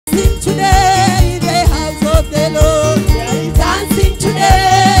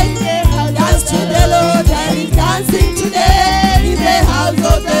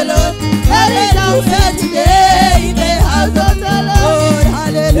today in the house of the Lord.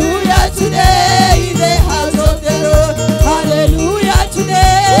 Hallelujah today in the house of the Lord. Hallelujah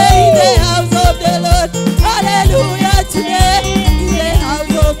today in the house of the Lord. Hallelujah today in the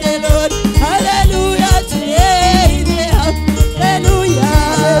house of the Lord. Hallelujah today in the house. Hallelujah.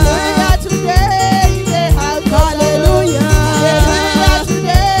 Hallelujah today in the house. Hallelujah. Hallelujah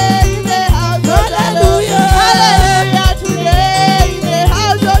today in the house. Hallelujah. Hallelujah today in the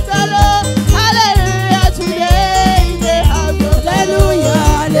house of the Lord. Hallelujah today.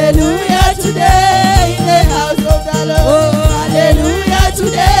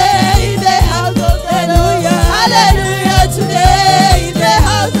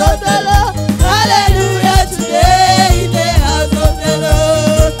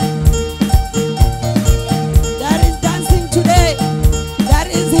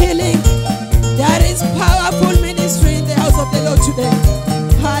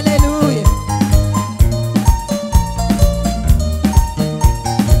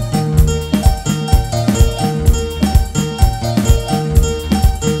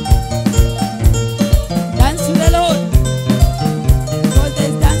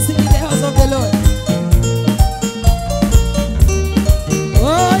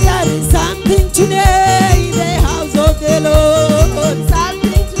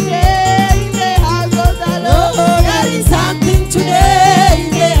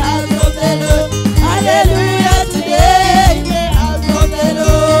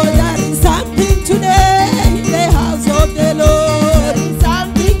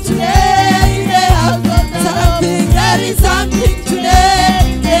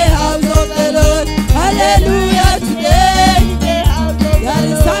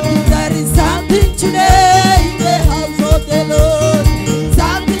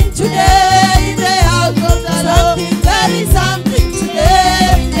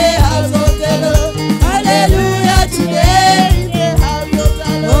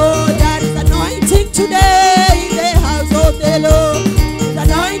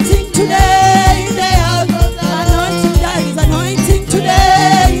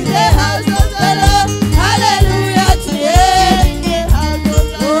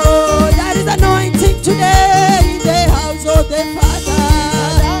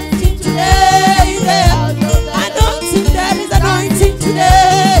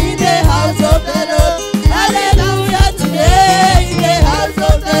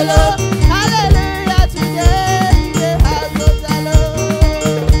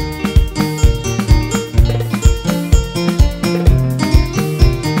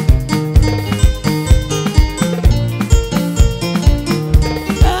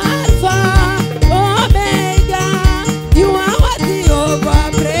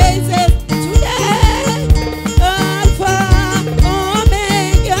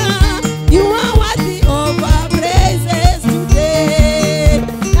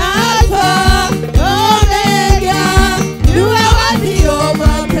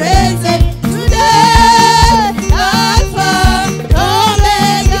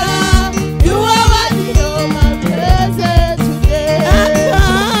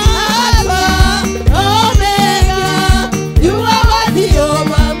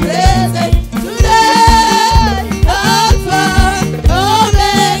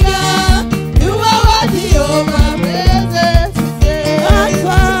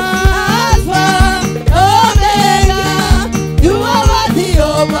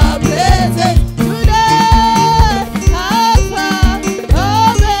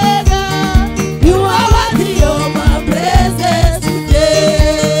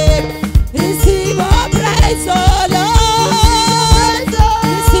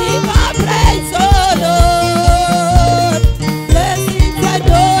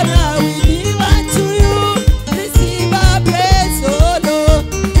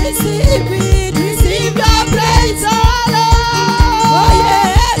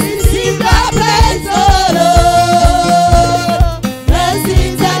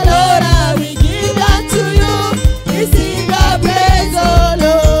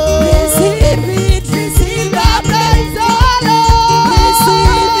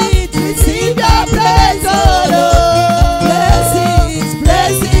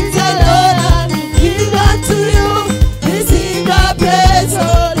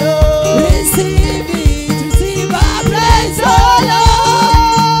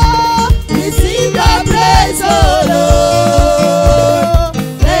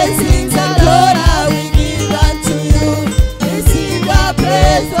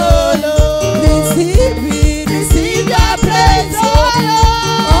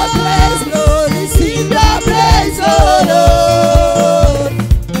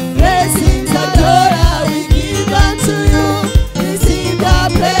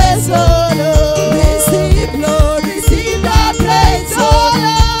 praise, oh Lord. Receive, Lord, receive the praise, oh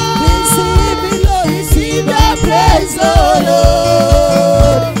Lord. Receive it, Lord, receive the praise, oh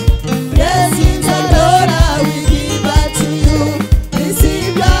Lord. Blessings and honor we give unto you.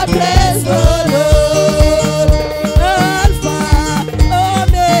 Receive the praise, oh Lord. Alpha,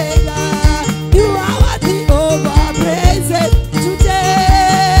 Omega, you are worthy of our praises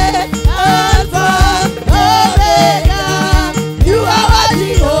today. Alpha, Omega, you are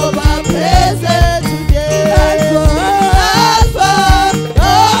worthy of our praises today. Alpha,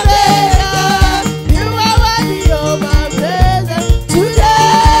 Omega, you are worthy of our praises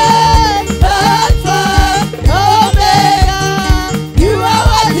today. Alpha, Omega, you are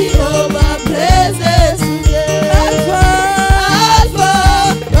worthy of our praises today. Alpha,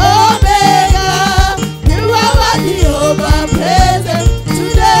 Omega, you are worthy of our praises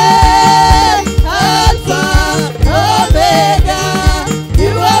today. Alpha, Omega,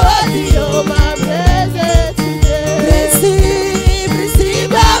 you are worthy of our praises today.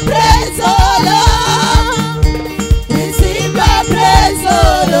 Receive our praise, oh Lord. Receive our praise,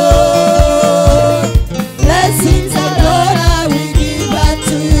 oh Lord. Blessings and honor we give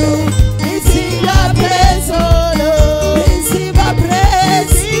unto you. Receive our praise, oh Lord. Receive our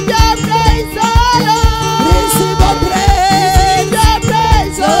praise. Receive your praise, oh Lord. Receive our praise. Receive your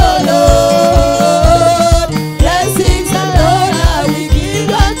praise, oh Lord. Blessings and honor we give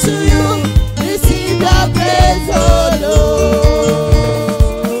unto you. Receive your praise, oh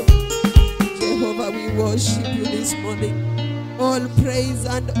Lord. Jehovah, we worship you this morning. All praise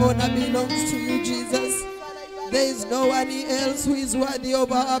and honor belongs to you, Jesus. There is no one else who is worthy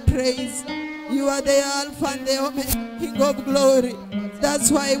of our praise. You are the Alpha and the Omega, King of glory.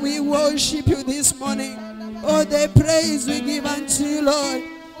 That's why we worship you this morning. All the praise we give unto you, Lord.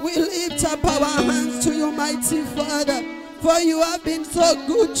 We lift up our hands to you, mighty Father. For you have been so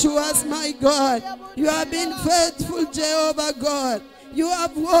good to us, my God. You have been faithful, Jehovah God. You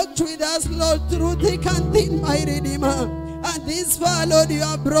have walked with us, Lord, through thick and thin, my Redeemer. And this far, Lord, you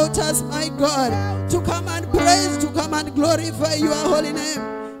have brought us, my God, to come and praise, to come and glorify your holy name.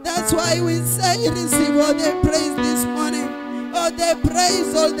 That's why we say, receive all the praise this morning. All the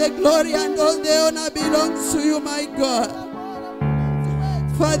praise, all the glory, and all the honor belongs to you, my God.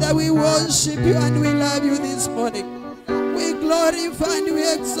 Father, we worship you and we love you this morning. We glorify and we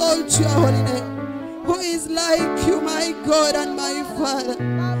exalt your holy name. Who is like you, my God and my Father?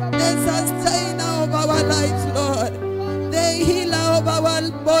 The sustainer of our lives, Lord. The healer of our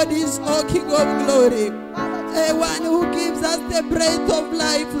bodies, O King of glory. The one who gives us the breath of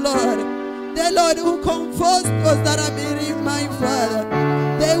life, Lord. The Lord who comforts those that are bereaved, my Father.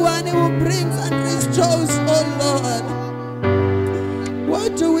 The one who brings and restores, O Lord.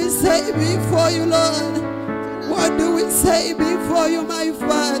 What do we say before you, Lord? What do we say before you, my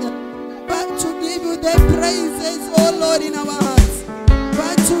Father? But to give you the praises, O Lord, in our hearts.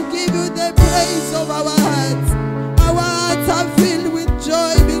 But to give you the praise of our hearts. Our hearts are filled with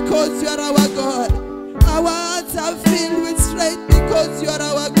joy because you are our God. Our hearts are filled with strength because you are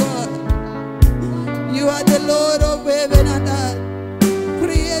our God. You are the Lord of heaven and earth,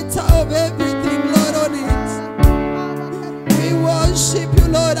 creator of everything, Lord, on it. We worship you,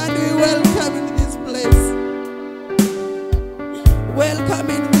 Lord, and we welcome in this place. Welcome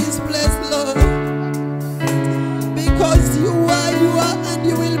in this place, Lord. Because you are, and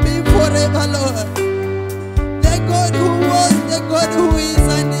you will be forever, Lord. The God who was, the God who is,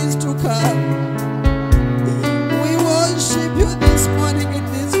 and is to come. We worship you this morning in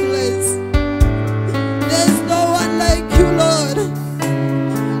this place. There's no one like you, Lord,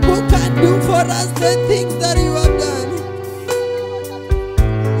 who can do for us the things that you have done.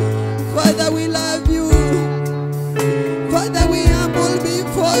 Father, we love you. Father, we humble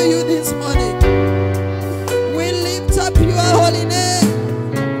before you this morning. We lift up your holy name.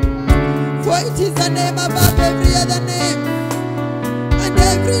 For it is the name above every other name. And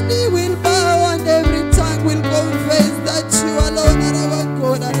every knee will bow and every tongue will confess that you alone are our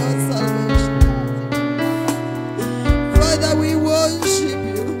God and our salvation. Father, we worship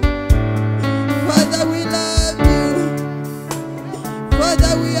you. Father, we love you.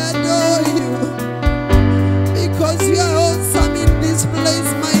 Father, we adore you. Because you are awesome in this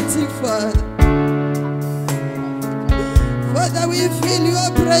place, mighty Father. Father, we feel your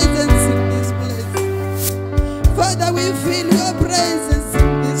presence in this place. Father, we feel your presence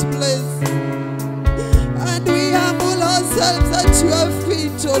in this place. And we humble ourselves at your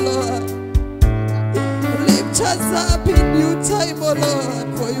feet, O Lord. Lift us up in due time, O Lord,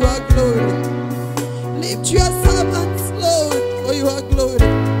 for your glory. Lift your servants, Lord, for your glory.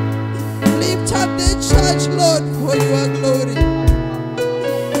 Lift up the church, Lord, for your glory.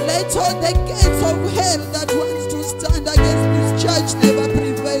 The gates of hell that wants to stand against this church never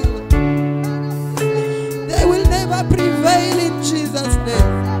prevail. They will never prevail in Jesus'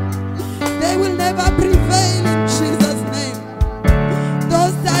 name. They will never prevail in Jesus' name.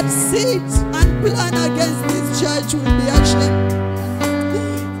 Those that sit and plan against this church will be ashamed.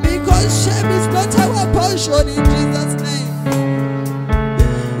 Because shame is not our portion in Jesus' name.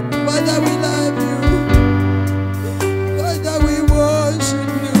 Father, we love you. Father, we worship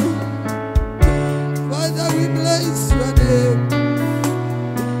you. Father, we bless your name.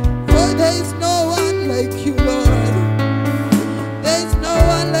 For there is no one like you, Lord. There is no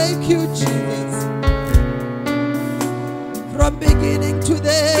one like you, Jesus. From beginning to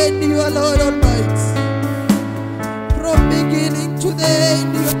the end, you are Lord Almighty. From beginning to the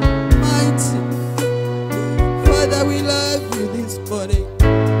end, you are Almighty. Father, we love you this morning.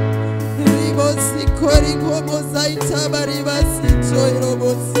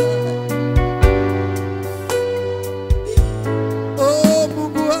 Oh,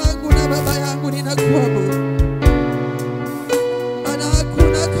 Mungu wangu na baba yangu ninakuabudu. Maana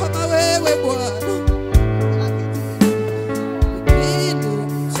hakuna kama wewe Bwana.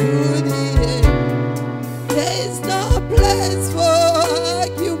 Beginning to the end. There is no place for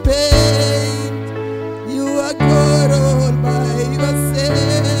argument. You are God all by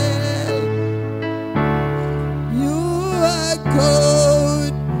yourself. You are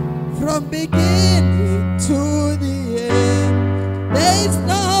God from beginning to the end. There is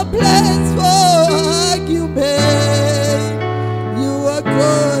no place for argument. You are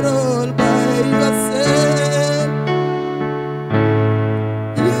God all by yourself.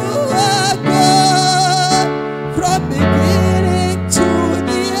 You are God from beginning to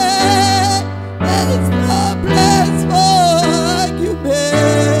the end. There is no place for argument.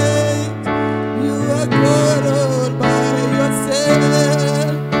 You are God all by yourself.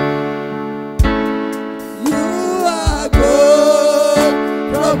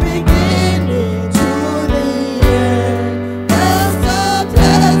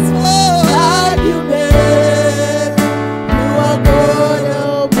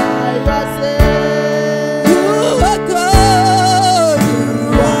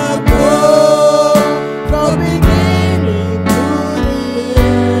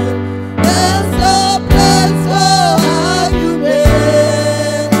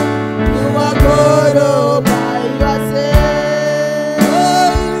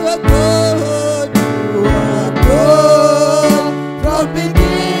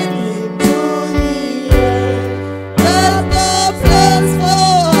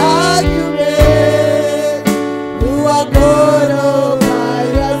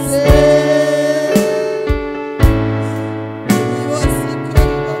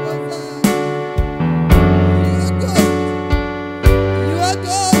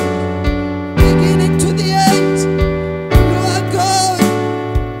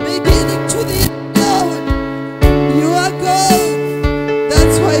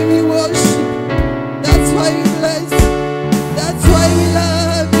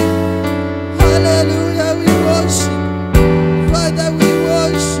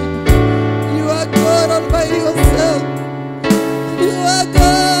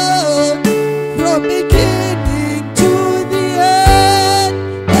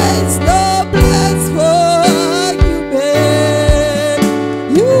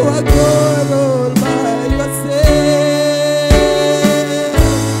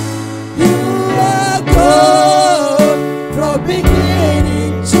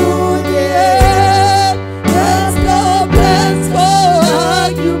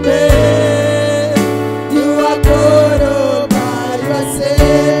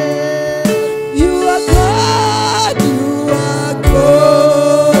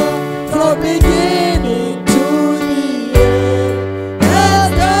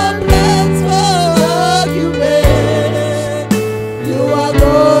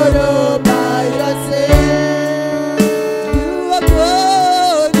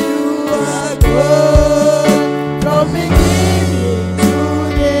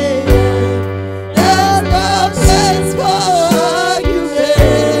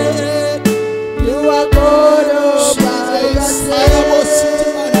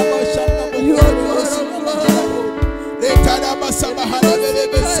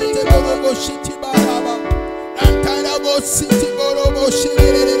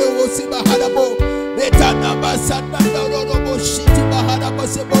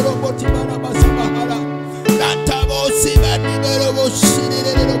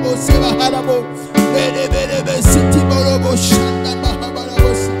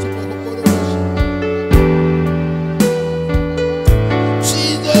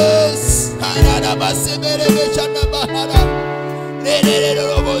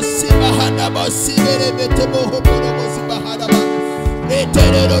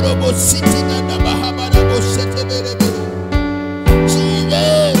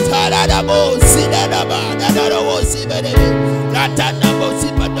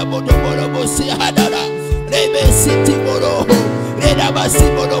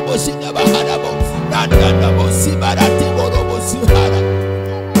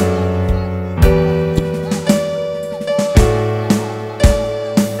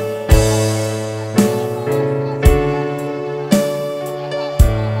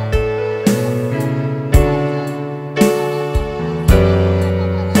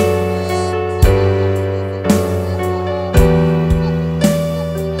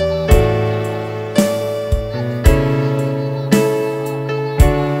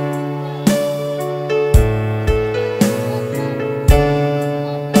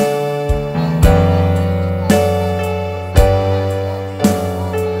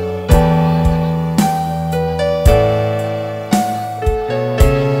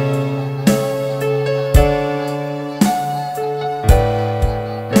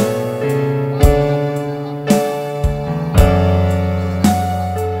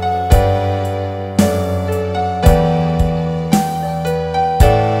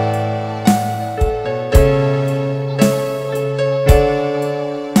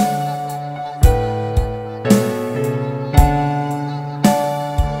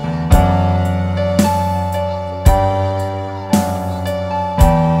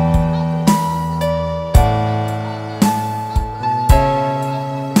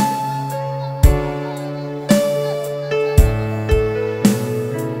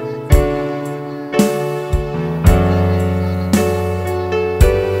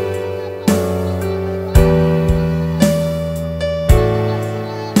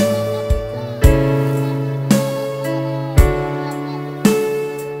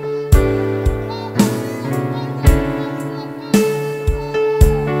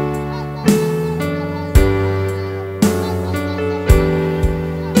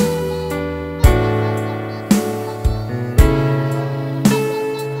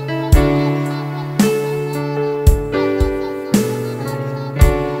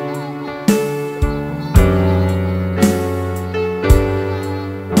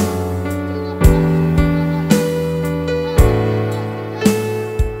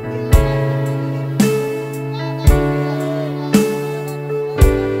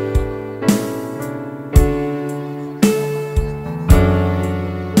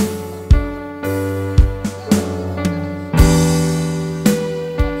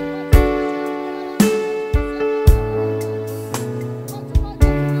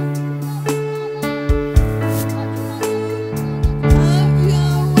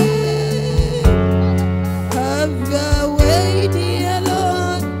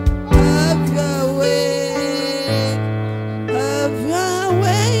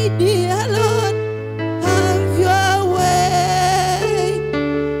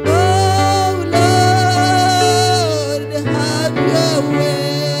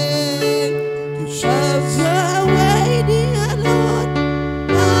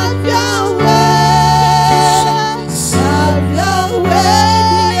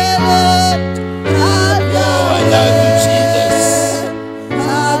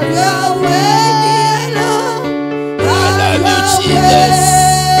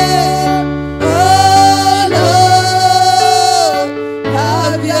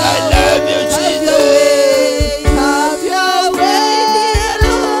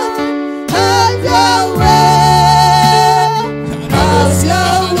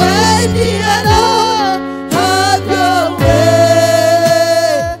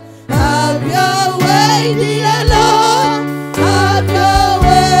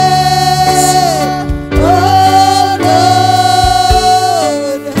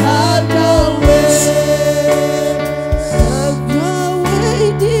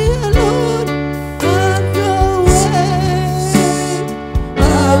 Dear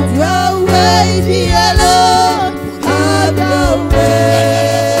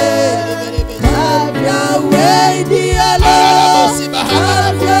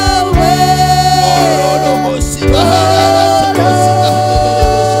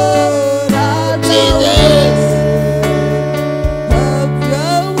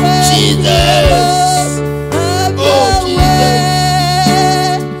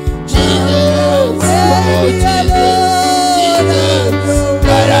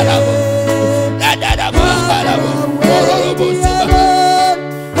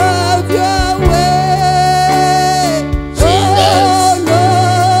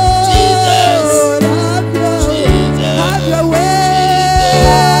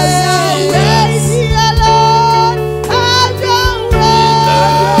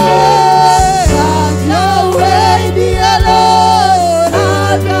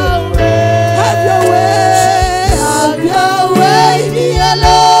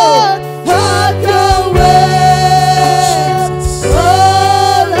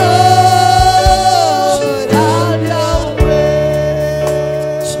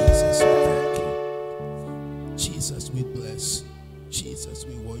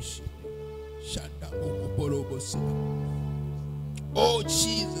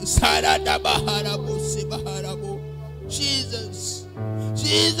Jesus.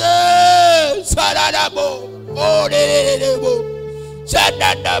 Jesus.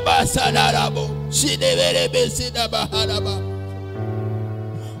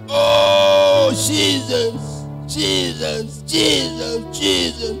 Oh, oh, Jesus. Jesus, Jesus,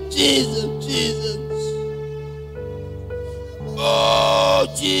 Jesus, Jesus, Jesus. Oh,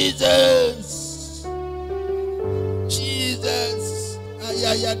 Jesus. Jesus.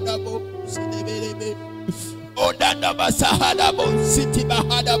 Ayayadabo, sinebelebe. Oh, dadaba sahadabo,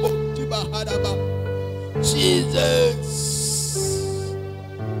 sitibahadabo, tibahadaba. Jesus.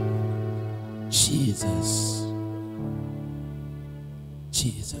 Jesus.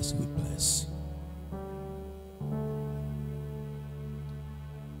 Jesus, we bless you.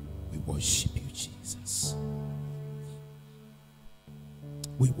 We worship you, Jesus.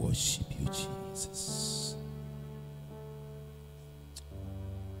 We worship you, Jesus.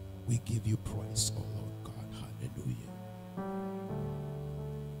 We give you praise, oh Lord God. Hallelujah.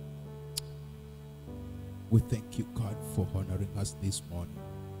 We thank you, God, for honoring us this morning.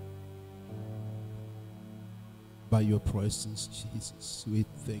 By your presence, Jesus, we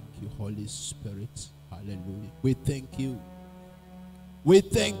thank you, Holy Spirit. Hallelujah. We thank you. We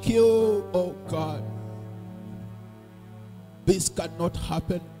thank you, oh God. This cannot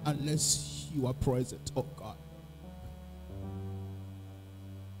happen unless you are present, oh God.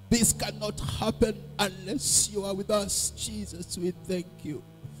 This cannot happen unless you are with us, Jesus. We thank you.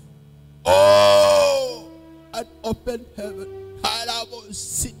 Oh, an open heaven. Harabo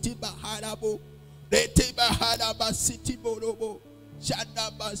city baharabo. Rete baharaba city borobo.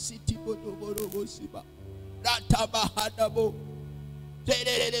 Shandaba city borobo siba. Rata baharabo.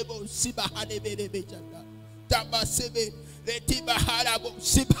 Tererebo siba hanebebe janda. Tamba sebe. Rete baharabo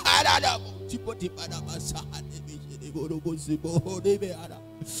siba harabo. Tipo tiparaba sahanebe borobo sibo honebe ara.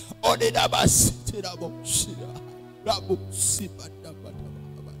 Onedaba city rabo shira. Rabo siba daba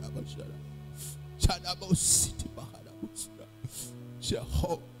daba shara. Chanabo city baharabo shira.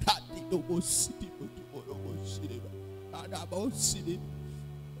 Jeho rati dobo city borobo shira. Anabo city.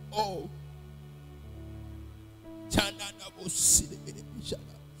 Oh.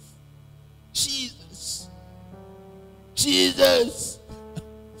 Jesus. Jesus.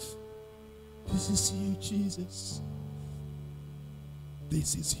 This is you, Jesus.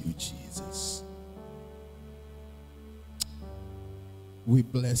 This is you, Jesus. We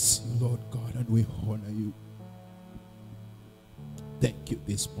bless you, Lord God, and we honor you. Thank you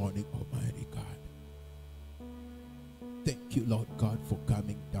this morning, Almighty God. Thank you, Lord God, for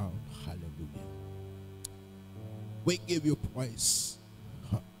coming down. Hallelujah. We give you praise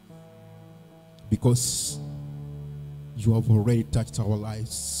because you have already touched our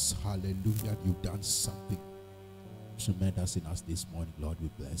lives. Hallelujah. You've done something tremendous in us this morning. Lord, we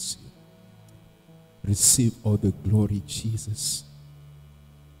bless you. Receive all the glory, Jesus.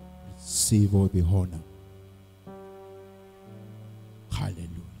 Receive all the honor. Hallelujah.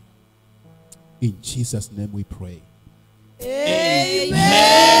 In Jesus' name we pray. Amen.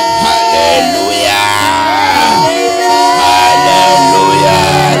 Hallelujah. Hallelujah.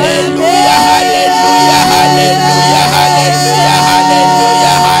 Hallelujah. Hallelujah. Hallelujah. Hallelujah. Hallelujah.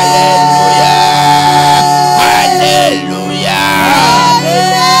 Hallelujah.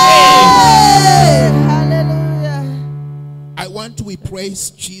 Hallelujah. I want to praise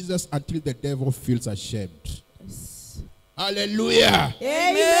Jesus until the devil feels ashamed. Hallelujah.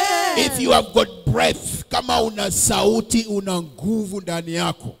 Amen. If you have got breath, kama una sauti, una nguvu ndani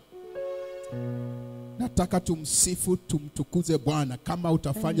yako, nataka tumsifu, tumtukuze Bwana kama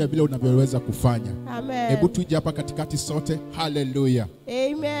utafanya vile unavyoweza kufanya. Amen. Hebu tuje hapa katikati sote. Hallelujah.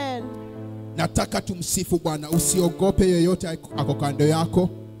 Amen. Nataka tumsifu Bwana. Usiogope yeyote ako kando yako.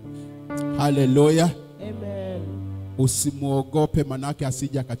 Hallelujah. Amen. Usimuogope, manake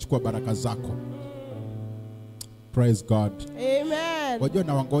asije akachukua baraka zako. Praise God. Amen. Wajua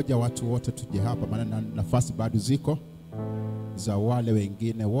na wangoja watu wote tuje hapa, maana nafasi bado ziko za wale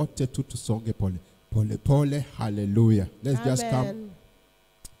wengine wote tu, tusonge pole pole. Hallelujah. Let's Amen. just come.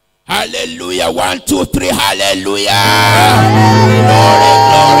 Hallelujah. 1, 2, 3. Hallelujah. Glory,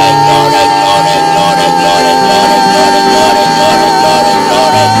 glory, glory, glory, glory, glory, glory, glory, glory, glory, glory,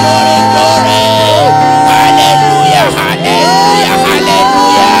 glory, glory, glory. Hallelujah. Hallelujah.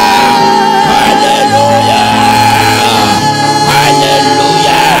 Hallelujah. Hallelujah.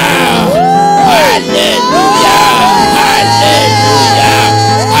 Hallelujah. Hallelujah. Hallelujah.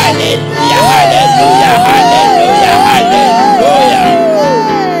 Hallelujah. Hallelujah.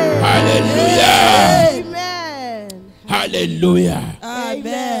 Hallelujah. Amen. Hallelujah.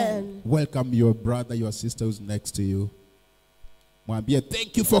 Amen. Welcome your brother, your sister who's next to you. Mwambie,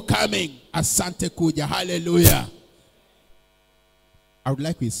 thank you for coming. Asante kuja. Hallelujah. I would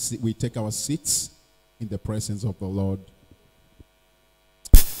like we take our seats in the presence of the Lord.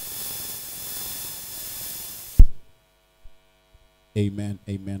 Amen.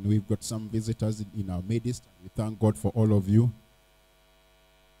 Amen. We've got some visitors in our midst. We thank God for all of you.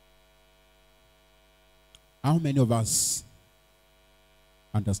 How many of us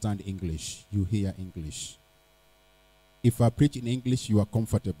understand English? You hear English? If I preach in English, you are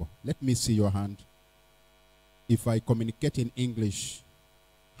comfortable. Let me see your hand. If I communicate in English,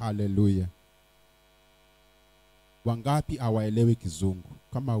 hallelujah. Wangapi hawaelewi Kizungu?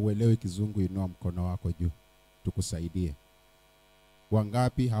 Kama huelewi Kizungu, inua mkono wako juu tukusaidie.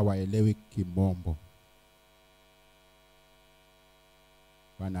 Wangapi hawaelewi Kimombo?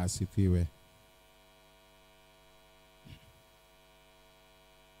 Bwana asifiwe.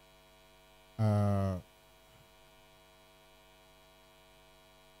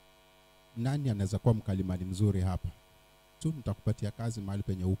 Nani anaweza kuwa mkalimani mzuri hapa? Tu nitakupatia kazi mahali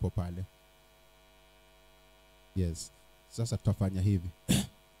penye upo pale. Yes. Sasa tutafanya hivi.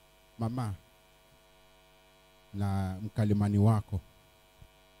 Mama na mkalimani wako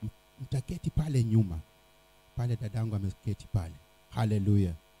mtaketi pale nyuma. Pale dadangu ameketi pale.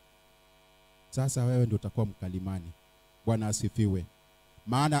 Hallelujah. Sasa wewe ndio utakuwa mkalimani. Bwana asifiwe.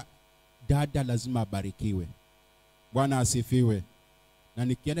 Maana dada lazima abarikiwe. Bwana asifiwe. Na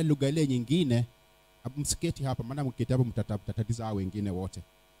nikienda lugha ile nyingine, msiketi hapa, maana mketi hapa mtatatiza hao wengine wote.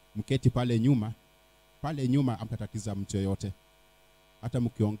 Mketi pale nyuma amtatatiza mtu yote. Hata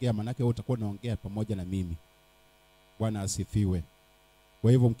mkiongea, manake wewe utakuwa unaongea pamoja na mimi. Bwana asifiwe.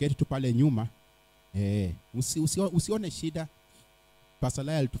 Kwa hivyo mketi tu pale nyuma, usione shida. Pastor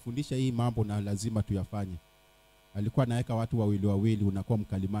Laya alitufundisha hii mambo na lazima tuyafanye. Alikuwa anaweka watu wawili, unakuwa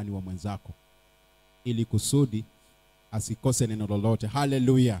mkalimani wa mwenzako, ili kusudi asikose neno lolote.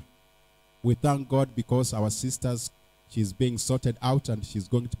 Hallelujah. We thank God because our sisters, she's being sorted out and she's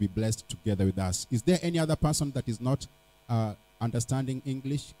going to be blessed together with us. Is there any other person that is not understanding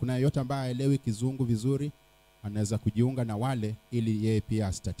English? Kuna yote ambaye haelewi Kizungu vizuri, anaweza kujiunga na wale ili yeye pia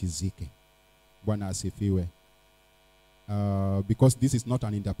asitatizike. Bwana asifiwe. Because this is not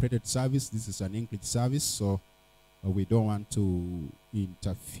an interpreted service, this is an English service, so we don't want to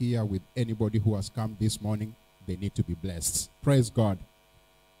interfere with anybody who has come this morning. They need to be blessed. Praise God.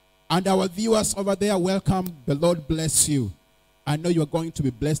 And our viewers over there, welcome. The Lord bless you. I know you are going to be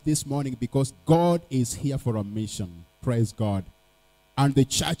blessed this morning because God is here for a mission. Praise God. And the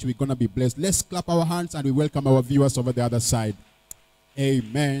church, we're going to be blessed. Let's clap our hands and we welcome our viewers over the other side.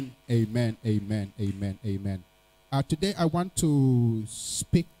 Amen, amen, amen, amen, amen. Today I want to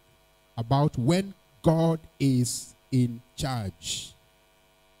speak about when God is in charge.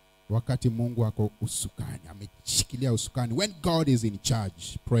 Wakati Mungu ako usukani, ameshikilia usukani. When God is in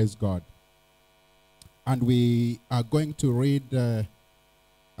charge, praise God. And we are going to read a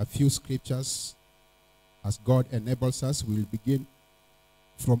few scriptures as God enables us. We will begin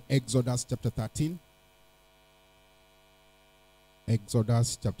from Exodus chapter 13.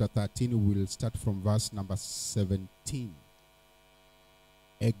 Exodus chapter 13, we will start from verse number 17.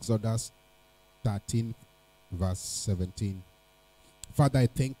 Exodus 13, verse 17. Father, I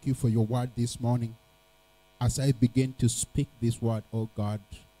thank you for your word this morning. As I begin to speak this word, oh God,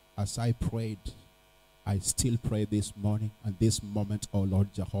 as I prayed, I still pray this morning and this moment, oh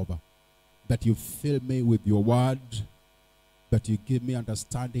Lord Jehovah, that you fill me with your word, that you give me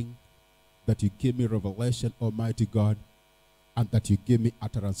understanding, that you give me revelation, Almighty God, and that you give me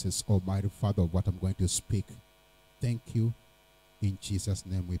utterances, Almighty Father, of what I'm going to speak. Thank you. In Jesus'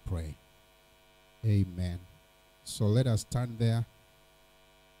 name we pray. Amen. So let us stand there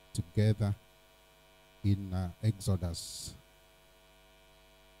together in Exodus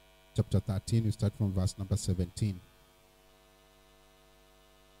chapter 13. We start from verse number 17.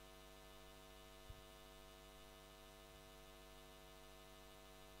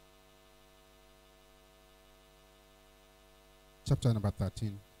 Chapter number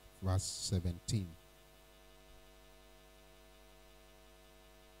 13, verse 17.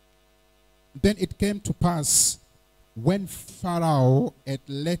 Then it came to pass, when Pharaoh had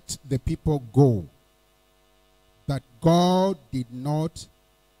let the people go, that God did not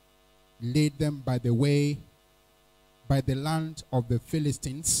lead them by the way, by the land of the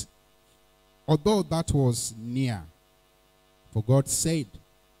Philistines, although that was near. For God said,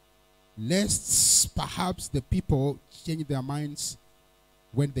 lest perhaps the people change their minds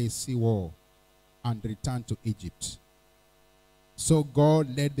when they see war and return to Egypt. So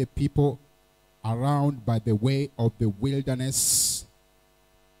God led the people around by the way of the wilderness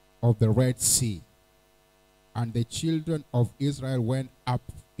of the Red Sea, And the children of Israel went up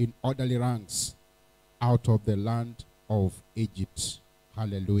in orderly ranks out of the land of Egypt.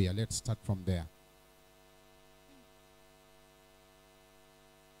 Hallelujah. Let's start from there.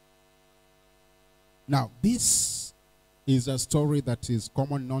 Now, this is a story that is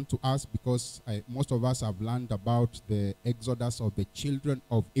common known to us because most of us have learned about the exodus of the children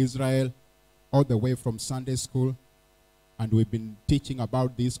of Israel all the way from Sunday school. And we've been teaching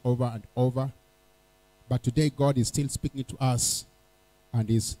about this over and over. But today God is still speaking to us and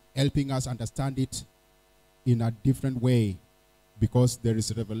is helping us understand it in a different way because there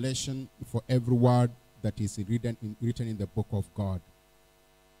is revelation for every word that is written in the book of God.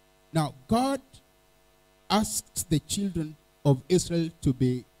 Now, God asked the children of Israel to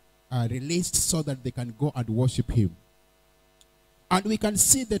be released so that they can go and worship him. And we can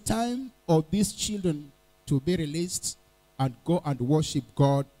see the time of these children to be released and go and worship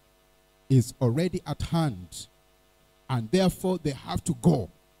God is already at hand. And therefore they have to go.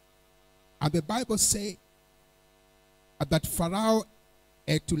 And the Bible says that Pharaoh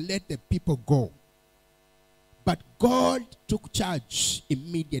had to let the people go. But God took charge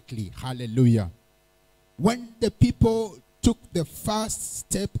immediately. Hallelujah. When the people took the first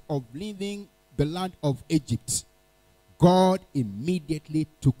step of leaving the land of Egypt, God immediately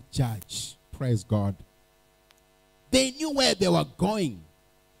took charge. Praise God. They knew where they were going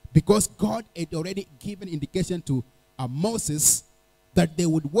because God had already given indication to Moses that they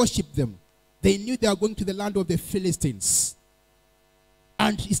would worship them. They knew they were going to the land of the Philistines.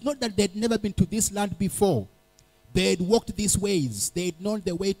 And it's not that they had never been to this land before. They had walked these ways. They had known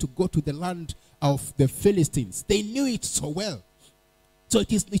the way to go to the land of the Philistines. They knew it so well. So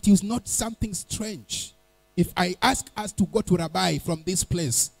it is not something strange. If I ask us to go to Rabbi from this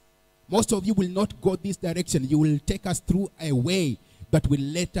place, most of you will not go this direction. You will take us through a way that will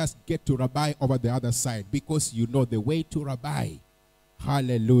let us get to Rabbi over the other side because you know the way to Rabbi.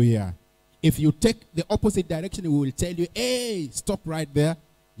 Hallelujah. If you take the opposite direction, we will tell you, hey, stop right there.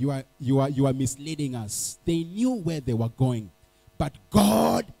 You are misleading us. They knew where they were going. But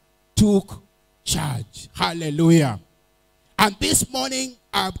God took charge. Hallelujah. And this morning,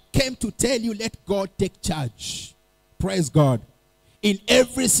 I came to tell you, let God take charge. Praise God. In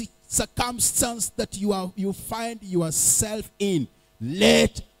every circumstance that you find yourself in,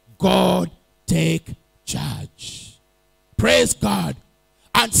 let God take charge. Praise God.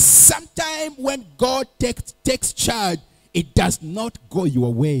 And sometimes when God takes charge, it does not go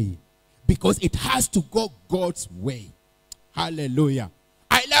your way because it has to go God's way. Hallelujah.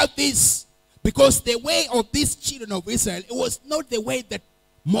 I love this because the way of these children of Israel, it was not the way that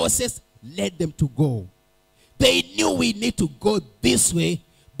Moses led them to go. They knew we need to go this way,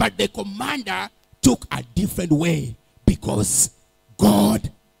 but the commander took a different way because God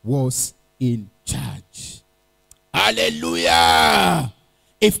was in charge. Hallelujah.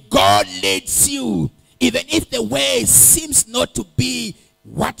 If God leads you, even if the way seems not to be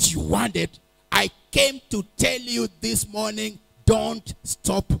what you wanted, I came to tell you this morning, don't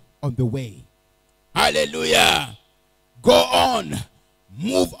stop on the way. Hallelujah. Go on.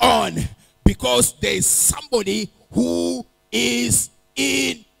 Move on. Because there is somebody who is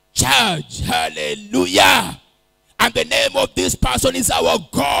in charge. Hallelujah. And the name of this person is our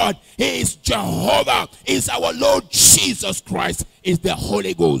God. He is Jehovah. He is our Lord Jesus Christ. He is the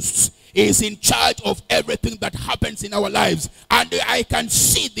Holy Ghost. He is in charge of everything that happens in our lives. And I can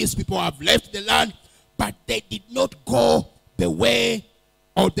see these people have left the land, but they did not go the way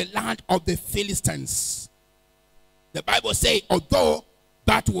of the land of the Philistines. The Bible says, although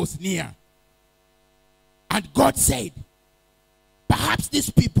that was near. And God said, perhaps these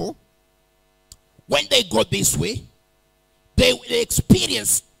people, when they go this way, they will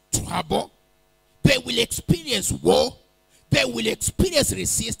experience trouble. They will experience war. They will experience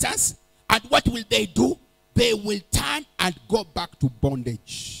resistance. And what will they do? They will turn and go back to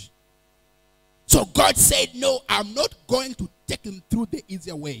bondage. So God said, no, I'm not going to take them through the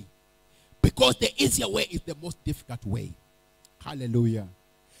easier way. Because the easier way is the most difficult way. Hallelujah.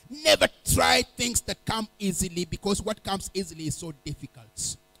 Never try things that come easily, because what comes easily is so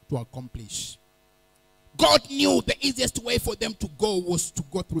difficult to accomplish. God knew the easiest way for them to go was to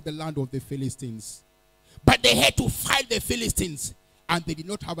go through the land of the Philistines. But they had to fight the Philistines, and they did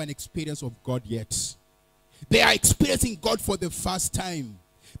not have an experience of God yet. They are experiencing God for the first time.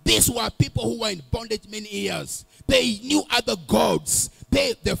 These were people who were in bondage many years. They knew other gods.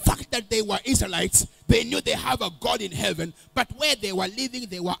 The fact that they were Israelites, they knew they have a God in heaven, but where they were living,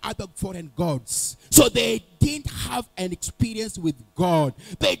 there were other foreign gods. So they didn't have an experience with God.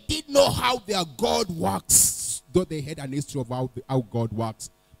 They didn't know how their God works, though they had an history of how God works,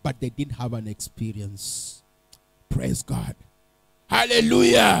 but they didn't have an experience. Praise God.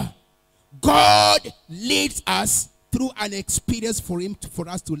 Hallelujah. God leads us through an experience for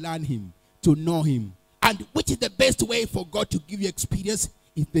us to learn him, to know him. And which is the best way for God to give you experience?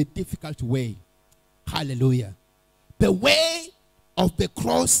 Is the difficult way. Hallelujah. The way of the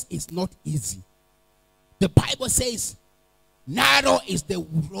cross is not easy. The Bible says, narrow is the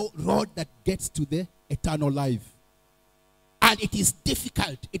road that gets to the eternal life. And it is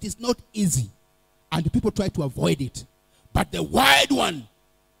difficult. It is not easy. And people try to avoid it. But the wide one,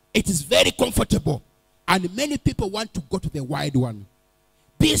 it is very comfortable. And many people want to go to the wide one.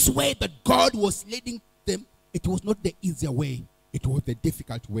 This way that God was leading them, it was not the easier way. It was the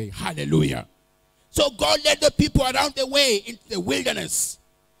difficult way. Hallelujah. So God led the people around the way into the wilderness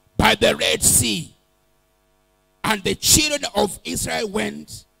by the Red Sea. And the children of Israel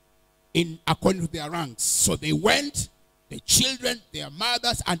went in according to their ranks. So they went, the children, their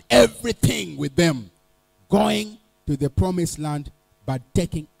mothers, and everything with them, going to the promised land, but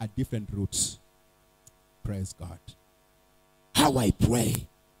taking a different route. Praise God. How I pray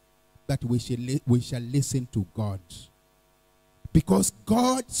that we shall listen to God. Because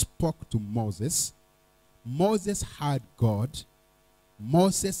God spoke to Moses. Moses heard God.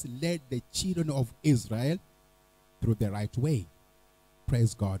 Moses led the children of Israel through the right way.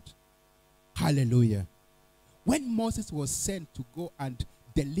 Praise God. Hallelujah. When Moses was sent to go and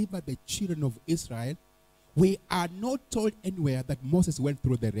deliver the children of Israel, we are not told anywhere that Moses went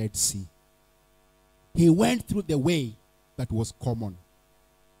through the Red Sea. He went through the way that was common.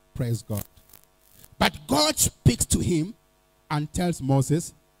 Praise God. But God speaks to him and tells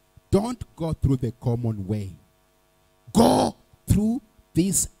Moses, don't go through the common way. Go through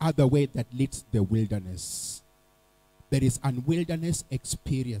this other way that leads to the wilderness. There is a wilderness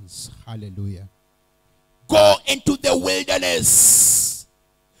experience. Hallelujah. Go into the wilderness.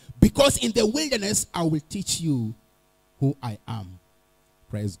 Because in the wilderness, I will teach you who I am.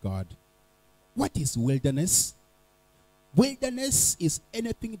 Praise God. What is wilderness? Wilderness is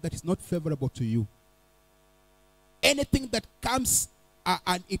anything that is not favorable to you. Anything that comes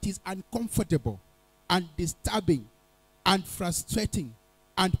and it is uncomfortable and disturbing and frustrating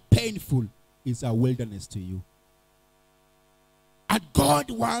and painful is a wilderness to you. And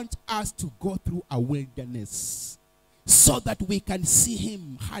God wants us to go through a wilderness so that we can see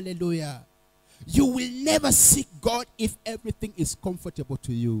him. Hallelujah. You will never seek God if everything is comfortable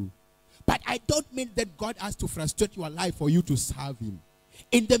to you. But I don't mean that God has to frustrate your life for you to serve him.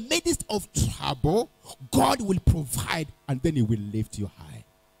 In the midst of trouble, God will provide and then he will lift you high.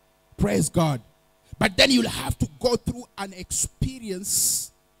 Praise God. But then you'll have to go through an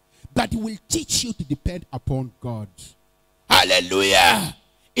experience that will teach you to depend upon God. Hallelujah.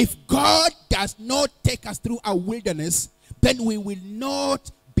 If God does not take us through a wilderness, then we will not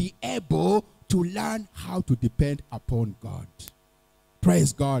be able to learn how to depend upon God.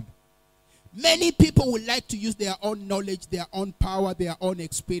 Praise God. Many people would like to use their own knowledge, their own power, their own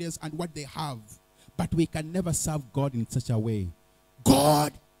experience, and what they have. But we can never serve God in such a way.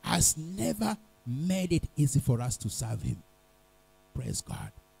 God has never made it easy for us to serve him. Praise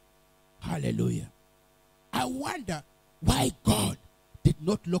God. Hallelujah. I wonder why God did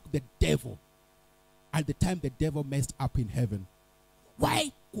not lock the devil at the time the devil messed up in heaven.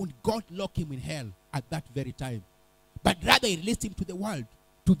 Why could God lock him in hell at that very time? But rather he released him to the world,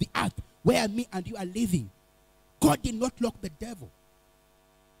 to the earth, where me and you are living. God did not lock the devil.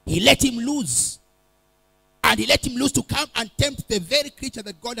 He let him loose. And he let him loose to come and tempt the very creature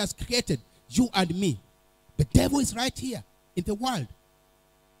that God has created, you and me. The devil is right here in the world.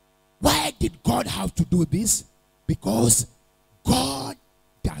 Why did God have to do this? Because God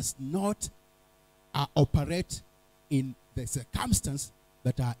does not operate in the circumstances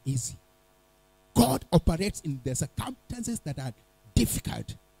that are easy. God operates in the circumstances that are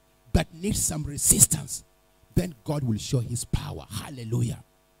difficult, that need some resistance. Then God will show his power. Hallelujah.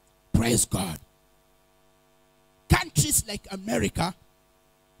 Praise God. Countries like America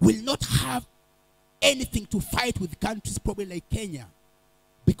will not have anything to fight with countries probably like Kenya,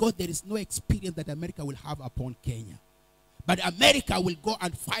 because there is no experience that America will have upon Kenya. But America will go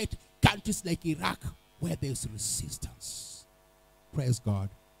and fight countries like Iraq where there is resistance. Praise God.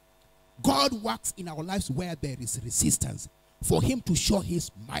 God works in our lives where there is resistance for him to show his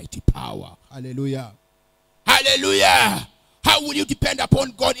mighty power. Hallelujah. Hallelujah. How will you depend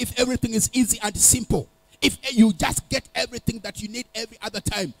upon God if everything is easy and simple? If you just get everything that you need every other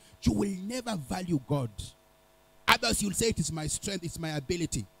time, you will never value God. Others, you'll say it is my strength, it's my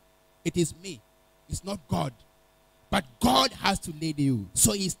ability. It is me. It's not God. But God has to lead you.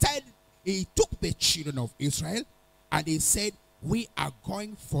 So he took the children of Israel and he said, we are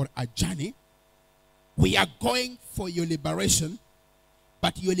going for a journey. We are going for your liberation,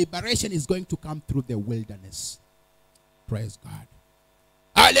 but your liberation is going to come through the wilderness. Praise God.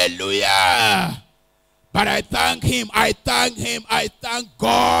 Hallelujah. But I thank him, I thank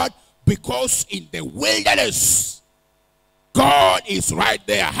God, because in the wilderness, God is right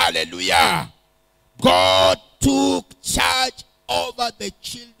there. Hallelujah. God took charge over the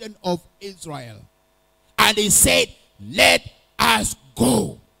children of Israel. And he said, let us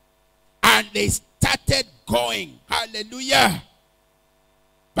go. And they started going. Hallelujah.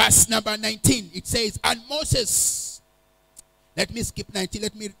 Verse number 19, it says, and Moses, let me skip 19,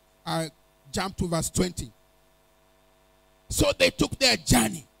 let me jump to verse 20. So they took their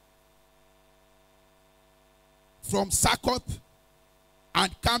journey from Succoth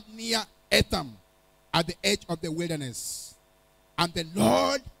and camped near Etham at the edge of the wilderness. And the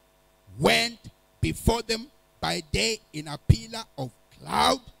Lord went before them by day in a pillar of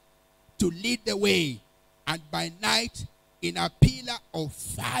cloud to lead the way, and by night in a pillar of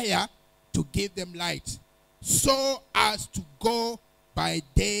fire to give them light, so as to go by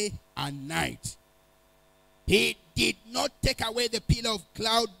day and night. He did not take away the pillar of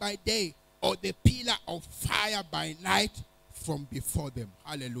cloud by day or the pillar of fire by night from before them.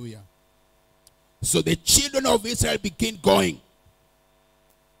 Hallelujah. So the children of Israel begin going.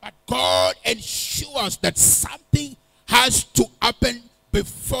 But God ensures that something has to happen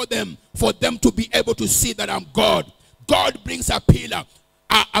before them for them to be able to see that I'm God. God brings a pillar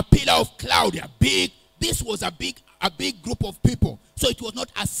of cloud, this was a big group of people. So it was not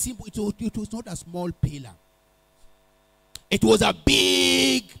a simple, it was not a small pillar. It was a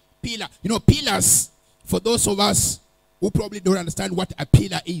big pillar. You know, pillars, for those of us who probably don't understand what a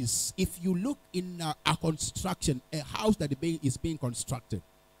pillar is, if you look in a construction, a house that is being constructed,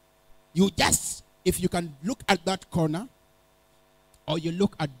 if you can look at that corner, or you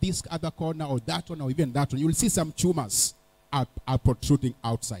look at this other corner, or that one, or even that one, you will see some tumors are protruding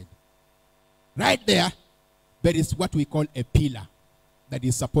outside. Right there, there is what we call a pillar that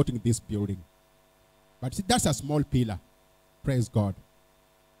is supporting this building. But see, that's a small pillar. Praise God.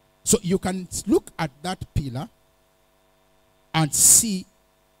 So you can look at that pillar and see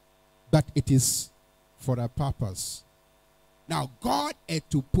that it is for a purpose. Now, God had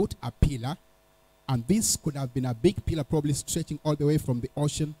to put a pillar, and this could have been a big pillar, probably stretching all the way from the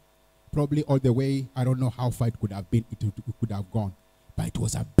ocean, probably all the way, I don't know how far it could have been, it could have gone. But it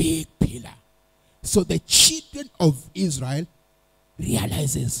was a big pillar. So the children of Israel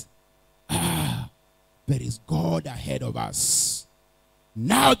realizes, there is God ahead of us.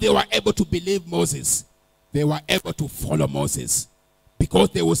 Now they were able to believe Moses. They were able to follow Moses, because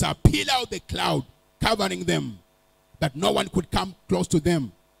there was a pillar of the cloud covering them, that no one could come close to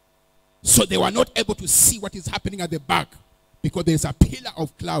them. So they were not able to see what is happening at the back, because there is a pillar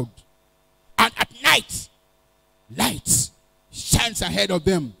of cloud. And at night, light shines ahead of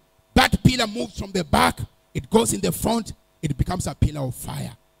them. That pillar moves from the back, it goes in the front, it becomes a pillar of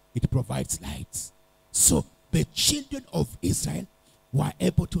fire. It provides light. So the children of Israel were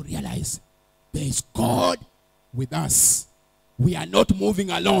able to realize there is God with us. We are not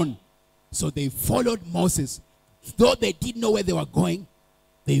moving alone. So they followed Moses. Though they didn't know where they were going,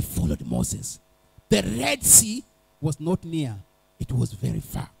 they followed Moses. The Red Sea was not near. It was very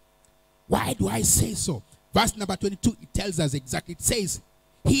far. Why do I say so? Verse number 22, it tells us exactly. It says,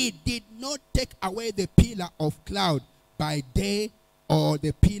 he did not take away the pillar of cloud by day or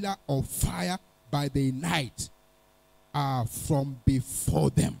the pillar of fire by the night from before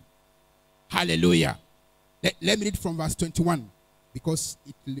them. Hallelujah. Let me read from verse 21, because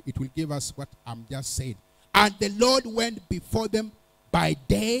it will give us what I'm just saying. And the Lord went before them by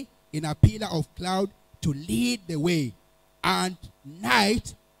day in a pillar of cloud to lead the way, and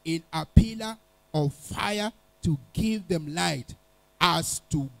night in a pillar of fire to give them light, as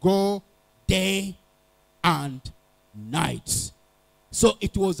to go day and night. So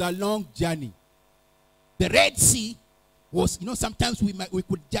it was a long journey. The Red Sea was, sometimes we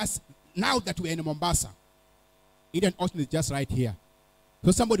could just, now that we're in Mombasa, Indian Ocean is just right here.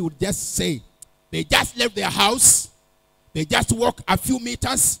 So somebody would just say, they just left their house, they just walked a few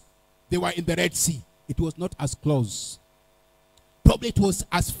meters, they were in the Red Sea. It was not as close. Probably it was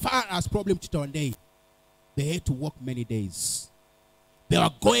as far as probably Chitonday. They had to walk many days. They were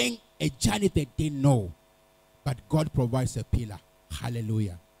going a journey they didn't know. But God provides a pillar.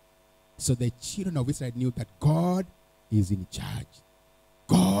 Hallelujah. So the children of Israel knew that God is in charge.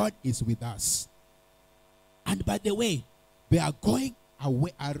 God is with us. And by the way, they are going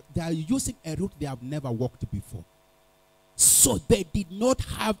away. They are using a route they have never walked before. So they did not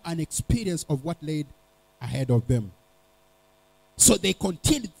have an experience of what laid ahead of them. So they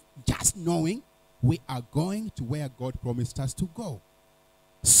continued just knowing we are going to where God promised us to go.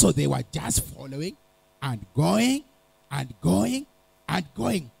 So they were just following and going and going and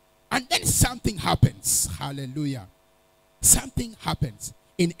going. And then something happens. Hallelujah. Something happens.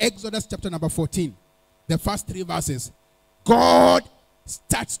 In Exodus chapter number 14, the first 3 verses, God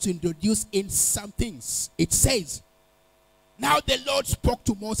starts to introduce in some things. It says, now the Lord spoke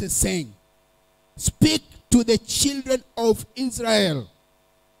to Moses saying, speak to the children of Israel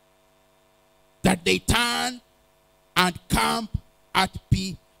that they turn and camp at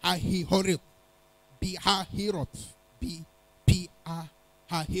Pi-hahiroth. Pi-hahiroth.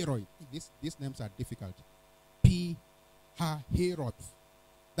 These names are difficult. Pi-hahiroth.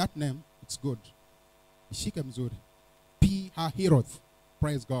 That name, it's good. Ishike mzuri. Pi-hahiroth.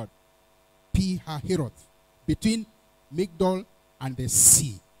 Praise God. Pi-hahiroth. Between Migdol and the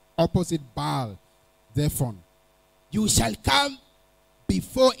sea. Opposite Baal. Zephon. You shall come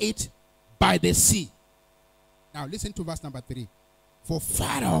before it by the sea. Now listen to verse number 3. For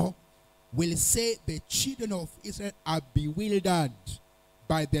Pharaoh will say the children of Israel are bewildered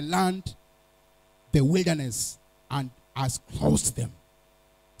by the land, the wilderness, and has closed them.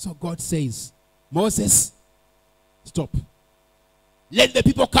 So God says, Moses, stop. Let the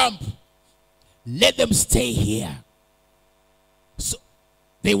people camp. Let them stay here. So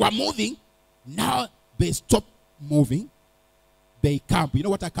they were moving. Now they stop moving. They camp. You know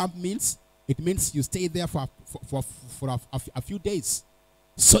what a camp means? It means you stay there for a few days.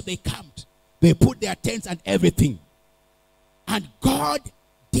 So they camped. They put their tents and everything. And God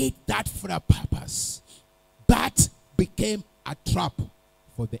did that for a purpose. That became a trap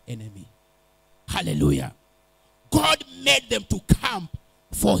for the enemy. Hallelujah. God made them to camp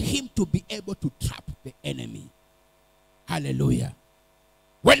for him to be able to trap the enemy. Hallelujah.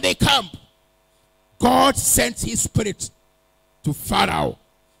 When they camp, God sends his spirit to Pharaoh.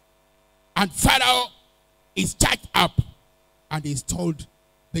 And Pharaoh is charged up and is told,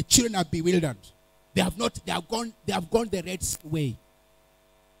 the children are bewildered. They have gone the Red Sea way.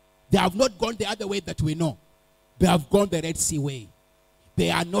 They have not gone the other way that we know. They have gone the Red Sea way. They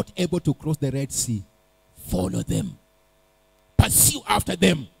are not able to cross the Red Sea. Follow them. Pursue after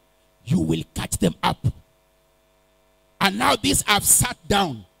them. You will catch them up. And now these have sat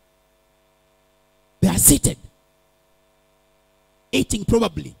down. They are seated. Eating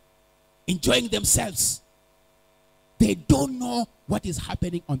probably. Enjoying themselves. They don't know what is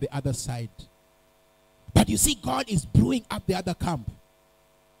happening on the other side. But you see, God is brewing up the other camp.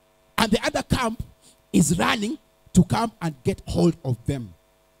 And the other camp is running to come and get hold of them.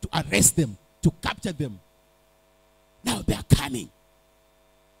 To arrest them. To capture them. Now they are coming.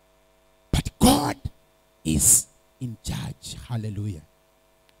 But God is in charge. Hallelujah.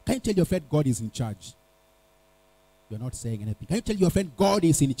 Can you tell your friend God is in charge? You're not saying anything. Can you tell your friend God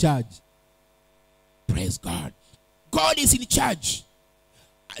is in charge? Praise God. God is in charge.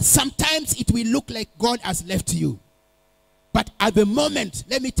 Sometimes it will look like God has left you. But at the moment,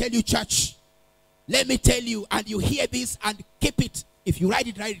 let me tell you, church. Let me tell you, and you hear this and keep it. If you write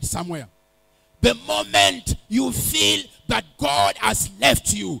it somewhere. The moment you feel that God has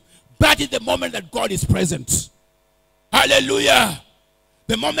left you, that is the moment that God is present. Hallelujah.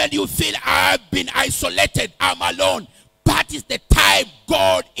 The moment you feel I've been isolated, I'm alone, that is the time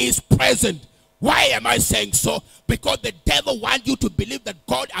God is present. Why am I saying so? Because the devil wants you to believe that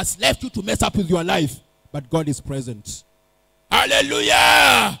God has left you to mess up with your life. But God is present.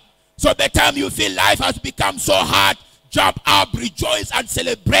 Hallelujah. So the time you feel life has become so hard, jump up, rejoice and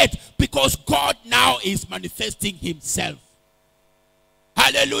celebrate, because God now is manifesting himself.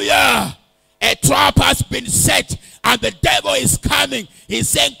 Hallelujah. A trap has been set and the devil is coming. He's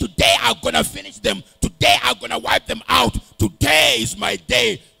saying, today I'm going to finish them. Today I'm going to wipe them out. Today is my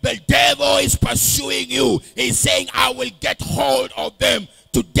day. The devil is pursuing you. He's saying, I will get hold of them.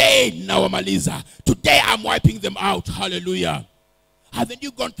 Today, Nawamaliza. Today I'm wiping them out. Hallelujah. Haven't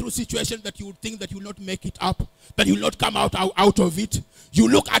you gone through situations that you would think that you will not make it up? That you will not come out of it? You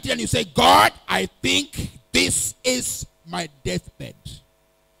look at it and you say, God, I think this is my deathbed.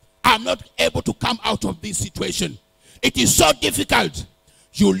 I'm not able to come out of this situation. It is so difficult.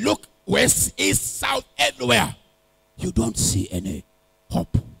 You look west, east, south, everywhere. You don't see any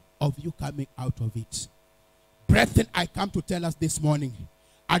hope of you coming out of it. Brethren, I come to tell us this morning,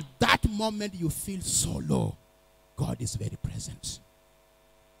 at that moment you feel so low, God is very present.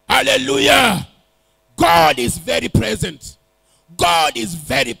 Hallelujah. God is very present. God is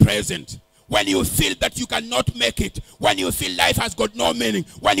very present. When you feel that you cannot make it, when you feel life has got no meaning,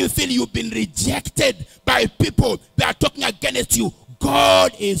 when you feel you've been rejected by people that are talking against you,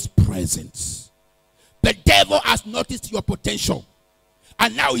 God is present. The devil has noticed your potential.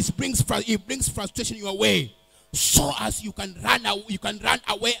 And now it brings frustration your way, so as you can run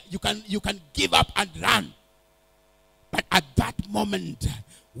away, you can give up and run. But at that moment,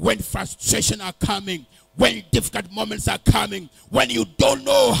 when frustration are coming, when difficult moments are coming, when you don't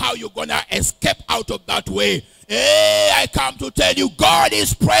know how you're gonna escape out of that way, hey, I come to tell you, God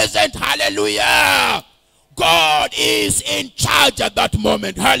is present. Hallelujah. God is in charge at that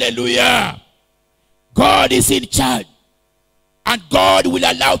moment. Hallelujah. God is in charge. And God will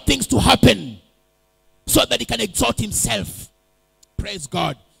allow things to happen so that he can exalt himself. Praise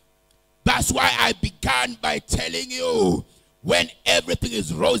God. That's why I began by telling you, when everything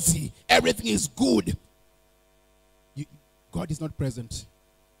is rosy, everything is good, God is not present.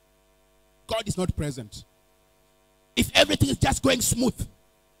 God is not present. If everything is just going smooth,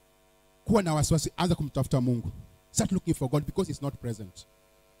 start looking for God, because he's not present.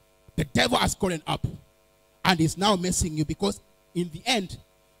 The devil has gotten up and is now messing you, because in the end,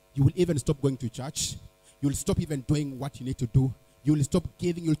 you will even stop going to church. You will stop even doing what you need to do. You will stop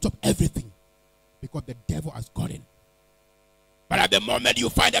giving. You will stop everything, because the devil has gotten. But at the moment you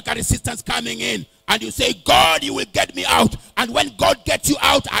find a resistance coming in, and you say, God, you will get me out. And when God gets you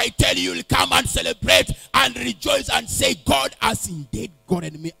out, I tell you, you'll come and celebrate and rejoice and say, God has indeed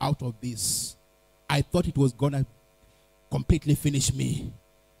gotten me out of this. I thought it was going to completely finish me,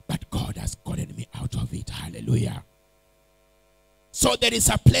 but God has gotten me out of it. Hallelujah. So there is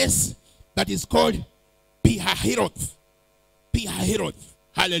a place that is called Pihahiroth. Pihahiroth.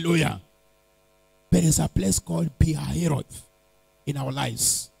 Hallelujah. There is a place called Pihahiroth in our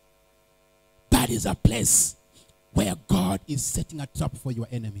lives. That is a place where God is setting a trap for your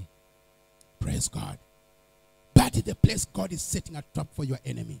enemy. Praise God. That is the place God is setting a trap for your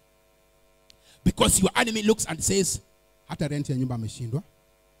enemy. Because your enemy looks and says, hata rent ya nyumba ameshindwa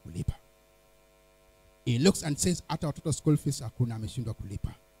kulipa. He looks and says, hata watoto school fees hakuna, ameshindwa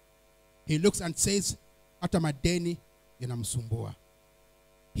kulipa. He looks and says, hata madeni yanamsumbua.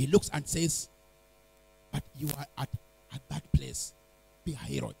 He looks and says, but you are at that place. Be a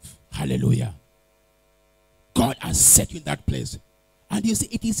hero. Hallelujah. God has set you in that place. And you see,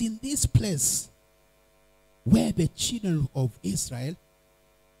 it is in this place where the children of Israel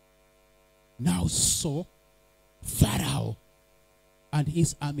now saw Pharaoh and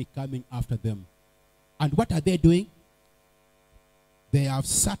his army coming after them. And what are they doing? They have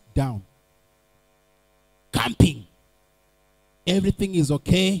sat down, camping. Everything is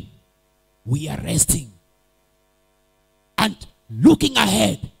okay. We are resting. And looking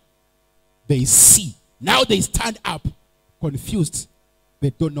ahead, they see. Now they stand up, confused. They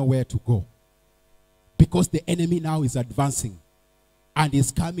don't know where to go. Because the enemy now is advancing and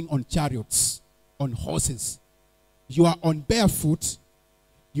is coming on chariots, on horses. You are on barefoot.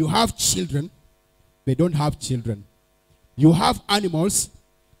 You have children. They don't have children. You have animals.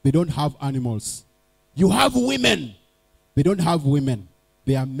 They don't have animals. You have women. They don't have women.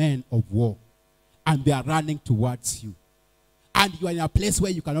 They are men of war. And they are running towards you. And you are in a place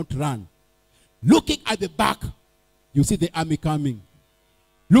where you cannot run. Looking at the back, you see the army coming.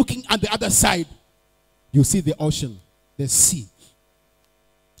 Looking at the other side, you see the ocean, the sea.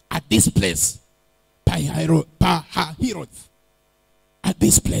 At this place, Pihahiroth, at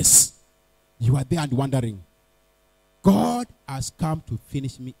this place, you are there and wondering, God has come to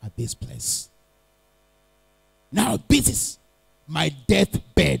finish me at this place. Now this is my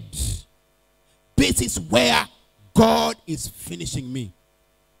deathbed. This is where God is finishing me.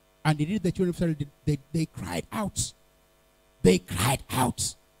 And indeed the children of Israel, they cried out. They cried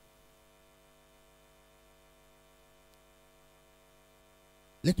out.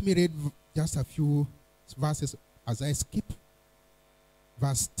 Let me read just a few verses as I skip.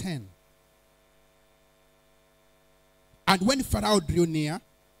 Verse 10. And when Pharaoh drew near,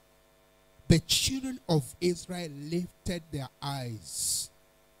 the children of Israel lifted their eyes,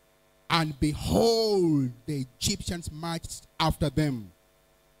 and behold, the Egyptians marched after them.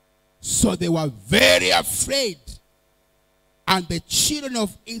 So they were very afraid. And the children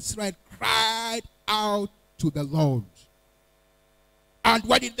of Israel cried out to the Lord. And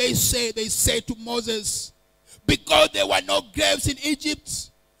what did they say? They said to Moses, because there were no graves in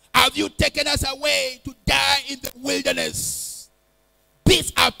Egypt, have you taken us away to die in the wilderness?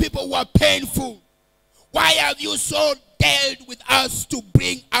 These are people who are painful. Why have you so dealt with us to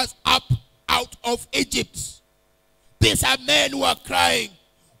bring us up out of Egypt? These are men who are crying,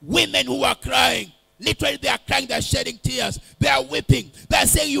 women who are crying. Literally, they are crying, they are shedding tears, they are weeping. They are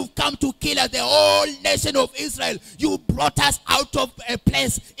saying, you've come to kill us, the whole nation of Israel. You brought us out of a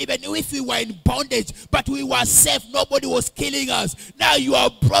place, even if we were in bondage, but we were safe, nobody was killing us. Now you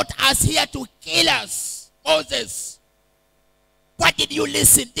have brought us here to kill us. Moses, What did you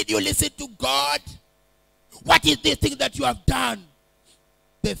listen? Did you listen to God? What is the thing that you have done?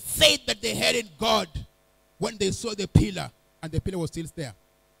 The faith that they had in God when they saw the pillar and the pillar was still there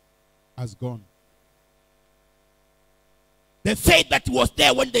has gone. The faith that was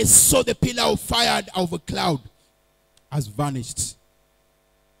there when they saw the pillar of fire and of a cloud has vanished.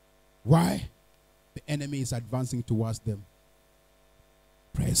 Why? The enemy is advancing towards them.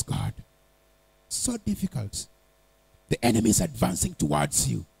 Praise God. So difficult. The enemy is advancing towards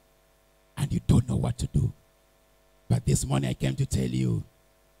you and you don't know what to do. But this morning I came to tell you,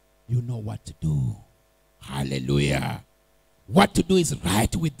 you know what to do. Hallelujah. What to do is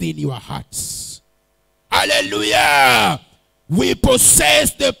right within your hearts. Hallelujah. We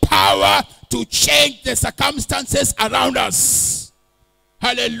possess the power to change the circumstances around us.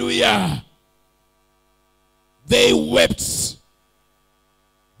 Hallelujah. They wept.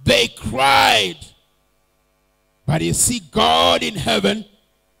 They cried. But you see, God in heaven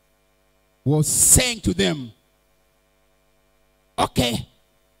was saying to them, okay,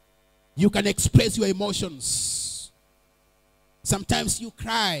 you can express your emotions. Sometimes you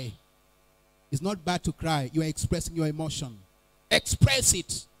cry. It's not bad to cry. You are expressing your emotion. Express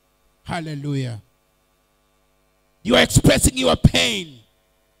it. Hallelujah. You are expressing your pain.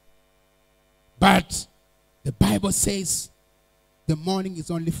 But the Bible says the morning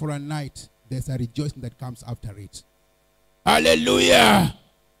is only for a night. There's a rejoicing that comes after it. Hallelujah.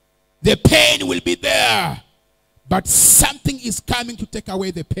 The pain will be there, but something is coming to take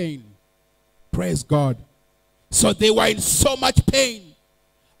away the pain. Praise God. So they were in so much pain,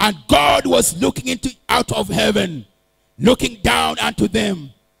 and God was looking out of heaven, looking down unto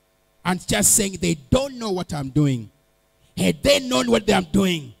them, and just saying, they don't know what I'm doing. Had they known what I'm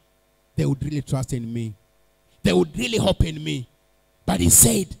doing, they would really trust in me. They would really hope in me. But he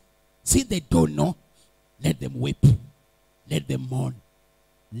said, since they don't know, let them weep, let them mourn,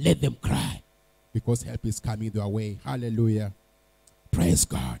 let them cry, because help is coming their way. Hallelujah. Praise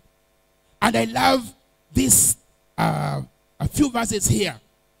God. And I love this, a few verses here,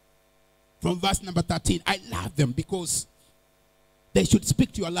 from verse number 13. I love them because they should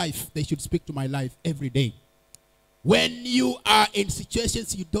speak to your life. They should speak to my life every day. When you are in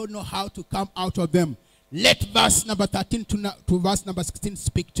situations you don't know how to come out of them, let verse number 13 to verse number 16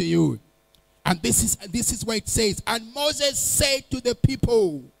 speak to you. And this is what it says. And Moses said to the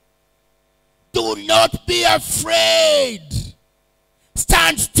people, do not be afraid.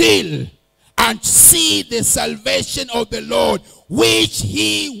 Stand still and see the salvation of the Lord, which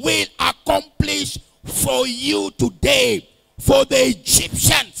he will accomplish for you today. For the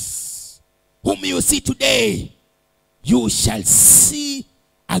Egyptians whom you see today, you shall see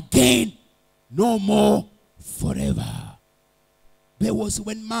again no more forever. There was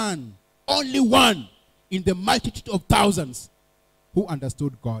one man, only one in the multitude of thousands, who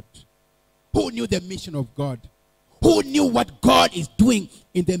understood God, who knew the mission of God, who knew what God is doing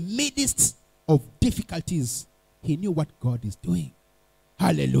in the midst of difficulties. He knew what God is doing.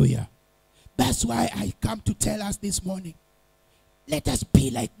 Hallelujah. That's why I come to tell us this morning, let us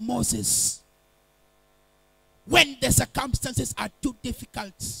be like Moses. When the circumstances are too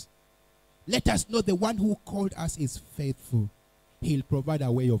difficult, let us know the one who called us is faithful. He'll provide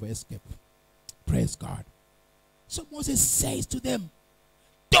a way of escape. Praise God. So Moses says to them,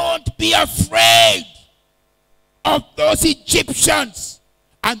 don't be afraid of those Egyptians.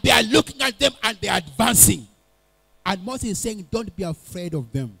 And they are looking at them and they are advancing. And Moses is saying, don't be afraid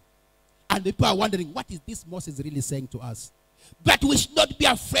of them. And the people are wondering, what is this Moses really saying to us? But we should not be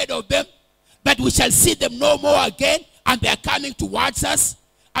afraid of them, but we shall see them no more again, and they are coming towards us.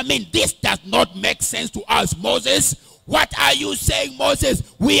 I mean, this does not make sense to us, Moses. What are you saying, Moses?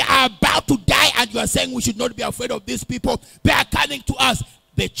 We are about to die, and you are saying we should not be afraid of these people. They are coming to us.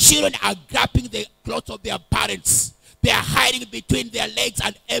 The children are grabbing the clothes of their parents. They are hiding between their legs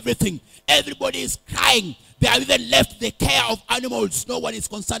and everything. Everybody is crying. They have even left the care of animals. No one is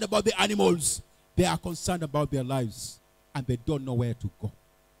concerned about the animals. They are concerned about their lives, and they don't know where to go.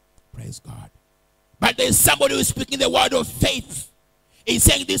 Praise God. But there is somebody who is speaking the word of faith. He's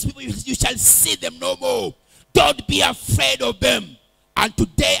saying, these people, you shall see them no more. Don't be afraid of them. And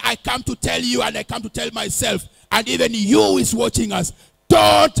today I come to tell you, and I come to tell myself, and even you who is watching us,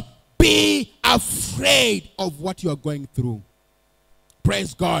 don't be afraid of what you are going through.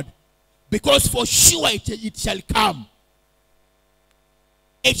 Praise God. Because for sure it shall come.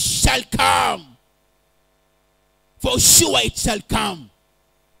 It shall come. For sure it shall come.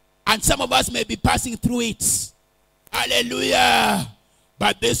 And some of us may be passing through it. Hallelujah.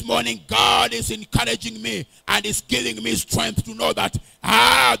 But this morning, God is encouraging me and is giving me strength to know that,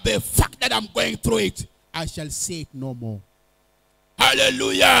 the fact that I'm going through it, I shall see it no more.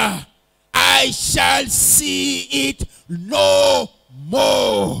 Hallelujah. I shall see it no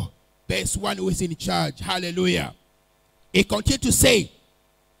more. There's one who is in charge. Hallelujah. He continued to say,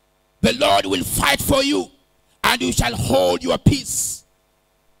 the Lord will fight for you, and you shall hold your peace.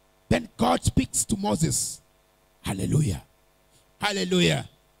 Then God speaks to Moses. Hallelujah. Hallelujah.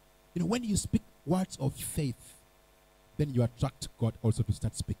 You know, when you speak words of faith, then you attract God also to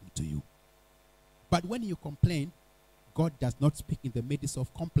start speaking to you. But when you complain, God does not speak in the midst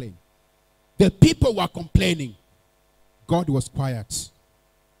of complaint. The people were complaining. God was quiet.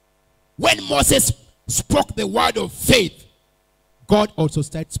 When Moses spoke the word of faith, God also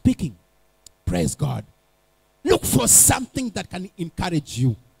started speaking. Praise God. Look for something that can encourage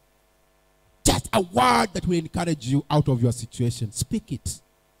you. Just a word that will encourage you out of your situation. Speak it.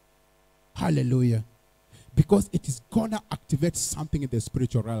 Hallelujah. Because it is going to activate something in the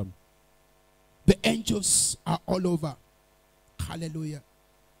spiritual realm. The angels are all over. Hallelujah.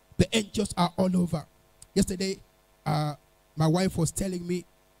 The angels are all over. Yesterday, my wife was telling me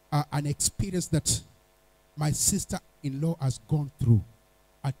an experience that my sister-in-law has gone through.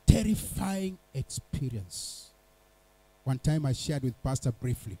 A terrifying experience. One time I shared with Pastor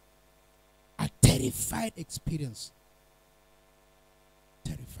briefly. A terrified experience.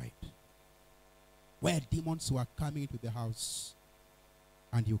 Terrified. Where demons were coming into the house.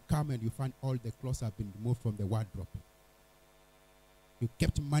 And you come and you find all the clothes have been removed from the wardrobe. You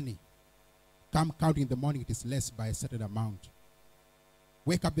kept money. Come count in the morning, it is less by a certain amount.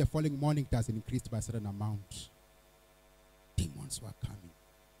 Wake up the following morning, it has increased by a certain amount. Demons were coming.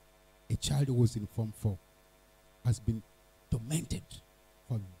 A child who was in Form 4 has been tormented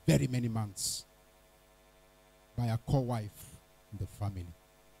for very many months by a co-wife in the family.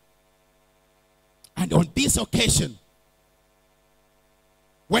 And on this occasion,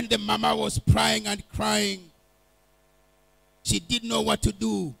 when the mama was crying and crying, she didn't know what to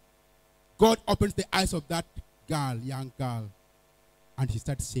do. God opens the eyes of that girl, young girl, and she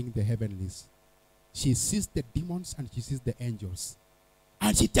starts seeing the heavenlies. She sees the demons and she sees the angels.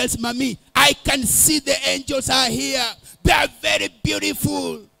 And she tells Mommy, I can see the angels are here. They are very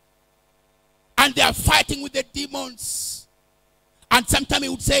beautiful. And they are fighting with the demons. And sometimes he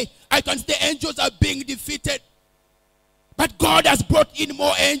would say, I can see the angels are being defeated. But God has brought in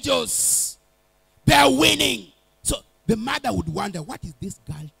more angels. They are winning. So the mother would wonder, what is this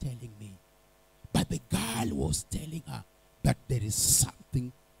girl telling me? But the girl was telling her that there is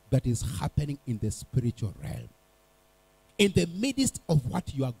something that is happening in the spiritual realm. In the midst of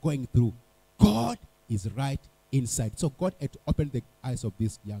what you are going through, God is right inside. So God had to open the eyes of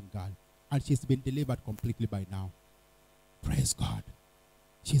this young girl. And she's been delivered completely by now. Praise God.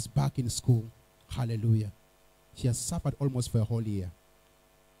 She's back in school. Hallelujah. She has suffered almost for a whole year.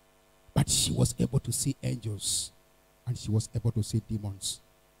 But she was able to see angels. And she was able to see demons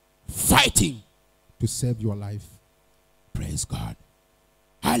fighting to save your life. Praise God.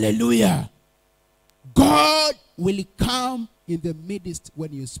 Hallelujah. God will come in the midst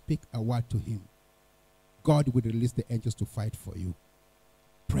when you speak a word to him. God will release the angels to fight for you.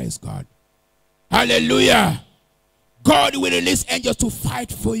 Praise God. Hallelujah. God will release angels to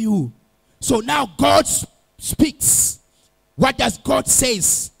fight for you. So now God speaks. What does God say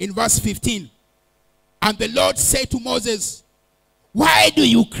in verse 15? And the Lord said to Moses, why do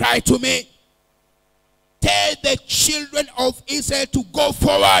you cry to me? Tell the children of Israel to go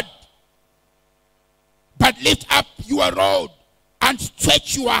forward. But lift up your rod and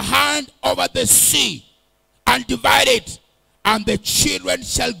stretch your hand over the sea and divide it. And the children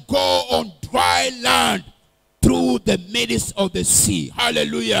shall go on dry land through the midst of the sea.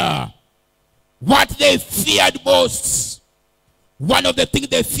 Hallelujah. What they feared most, one of the things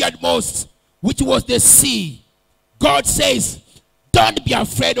they feared most, which was the sea. God says, don't be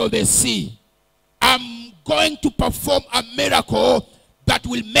afraid of the sea. I'm going to perform a miracle that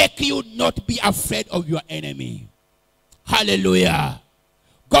will make you not be afraid of your enemy. Hallelujah.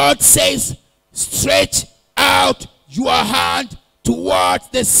 God says, stretch out your hand towards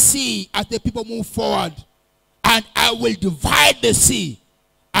the sea as the people move forward. And I will divide the sea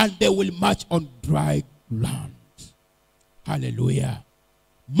and they will march on dry land. Hallelujah.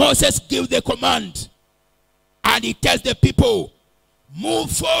 Moses gives the command and he tells the people,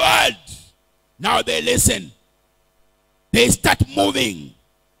 move forward. Now they listen. They start moving,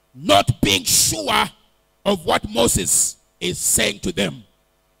 not being sure of what Moses is saying to them.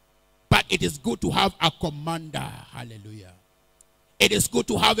 But it is good to have a commander. Hallelujah. It is good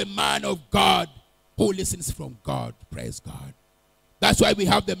to have a man of God who listens from God. Praise God. That's why we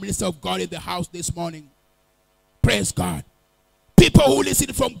have the minister of God in the house this morning. Praise God. People who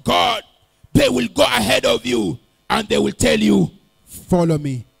listen from God, they will go ahead of you and they will tell you, follow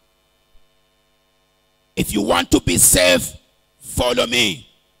me. If you want to be safe, follow me.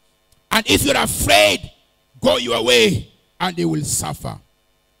 And if you're afraid, go your way and you will suffer.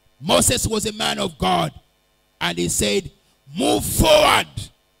 Moses was a man of God, and he said, move forward.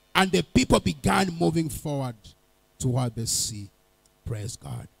 And the people began moving forward toward the sea. Praise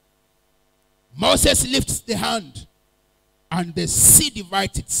God. Moses lifts the hand, and the sea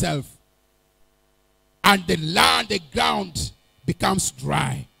divides itself, and the land, the ground becomes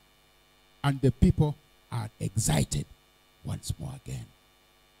dry, and the people are excited once more again.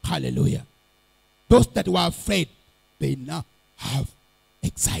 Hallelujah. Those that were afraid, they now have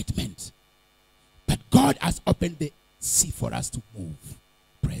excitement. But God has opened the sea for us to move.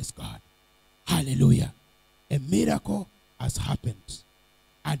 Praise God. Hallelujah. A miracle has happened,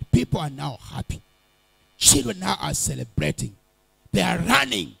 and people are now happy. Children now are celebrating. They are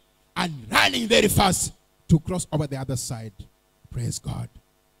running and running very fast to cross over the other side. Praise God.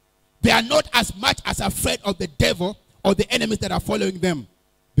 They are not as much as afraid of the devil or the enemies that are following them,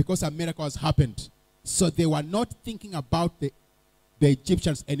 because a miracle has happened. So they were not thinking about the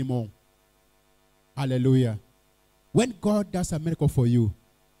Egyptians anymore. Hallelujah. When God does a miracle for you,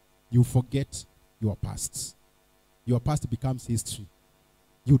 you forget your past. Your past becomes history.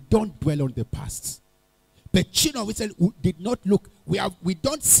 You don't dwell on the past. The children of Israel did not look. We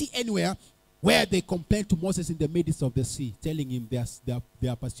don't see anywhere where they complained to Moses in the midst of the sea, telling him they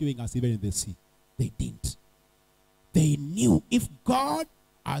are pursuing us even in the sea. They didn't. They knew if God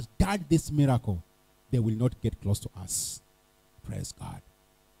has done this miracle, they will not get close to us. Praise God.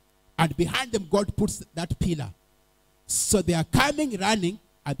 And behind them, God puts that pillar. So they are coming, running,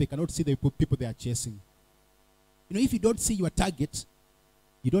 and they cannot see the people they are chasing. You know, if you don't see your target,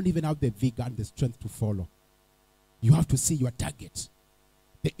 you don't even have the vigor and the strength to follow. You have to see your target.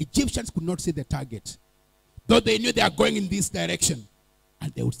 The Egyptians could not see the target, though they knew they are going in this direction,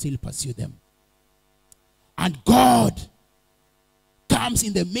 and they would still pursue them. And God comes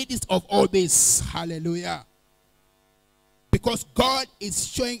in the midst of all this. Hallelujah. Because God is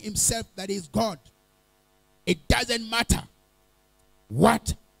showing himself that he is God. It doesn't matter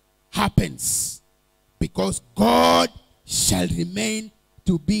what happens, because God shall remain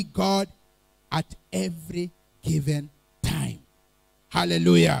to be God at every given time.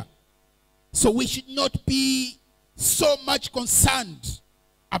 Hallelujah. So we should not be so much concerned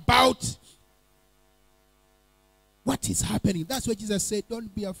about what is happening. That's what Jesus said.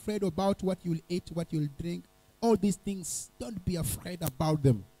 Don't be afraid about what you'll eat, what you'll drink. All these things, don't be afraid about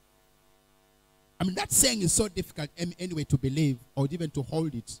them. I mean, that saying is so difficult anyway to believe, or even to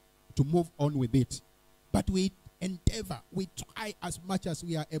hold it, to move on with it. But we endeavor, we try as much as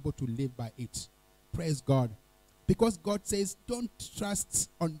we are able to live by it. Praise God. Because God says, don't trust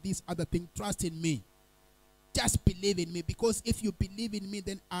on this other thing, trust in me. Just believe in me, because if you believe in me,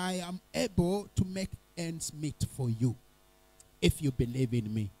 then I am able to make ends meet for you. If you believe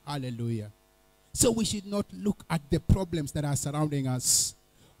in me. Hallelujah. So we should not look at the problems that are surrounding us.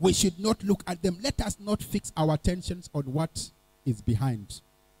 We should not look at them. Let us not fix our attentions on what is behind.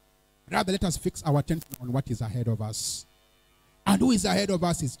 Rather, let us fix our attention on what is ahead of us. And who is ahead of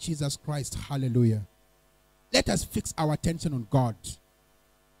us is Jesus Christ. Hallelujah. Let us fix our attention on God.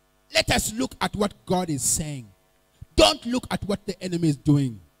 Let us look at what God is saying. Don't look at what the enemy is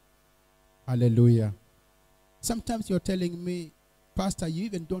doing. Hallelujah. Sometimes you're telling me, Pastor, you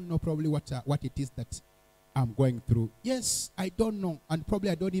even don't know probably what it is that I'm going through. Yes, I don't know. And probably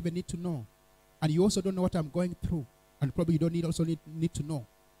I don't even need to know. And you also don't know what I'm going through. And probably you don't need to know.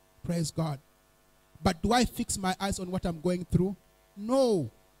 Praise God. But do I fix my eyes on what I'm going through?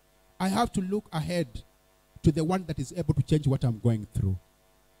 No. I have to look ahead to the one that is able to change what I'm going through.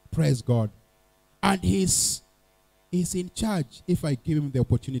 Praise God. And he's in charge if I give him the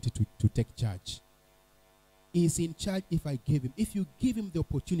opportunity to take charge. He's in charge if I give him. If you give him the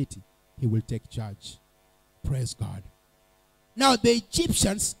opportunity, he will take charge. Praise God. Now the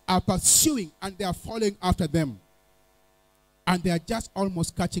Egyptians are pursuing, and they are following after them. And they are just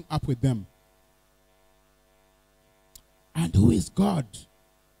almost catching up with them. And who is God?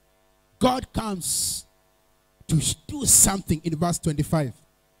 God comes to do something in verse 25.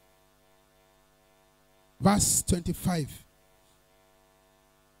 Verse 25.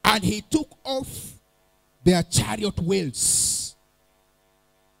 And he took off their chariot wheels,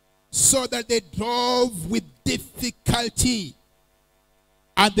 so that they drove with difficulty.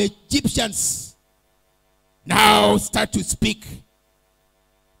 And the Egyptians now start to speak.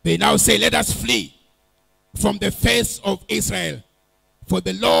 They now say, let us flee from the face of Israel, for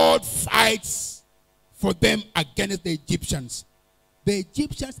the Lord fights for them against the Egyptians. The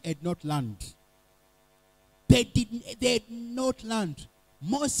Egyptians had not learned. They did not learn.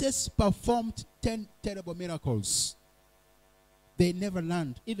 Moses performed 10 terrible miracles. They never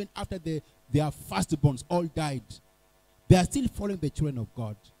learned. Even after their firstborns all died, they are still following the children of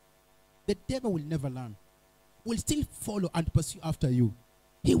God. The devil will never learn. Will still follow and pursue after you.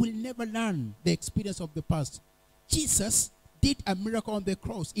 He will never learn the experience of the past. Jesus did a miracle on the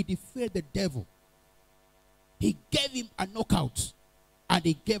cross. He defeated the devil. He gave him a knockout, and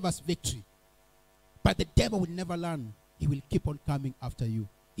he gave us victory. But the devil will never learn. He will keep on coming after you.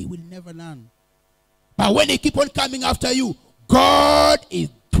 He will never learn. But when he keep on coming after you, God is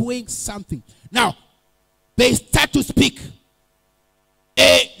doing something. Now, they start to speak.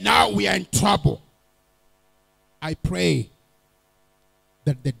 Hey, now we are in trouble. I pray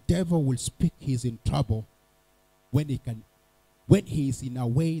that the devil will speak he's in trouble when he is in a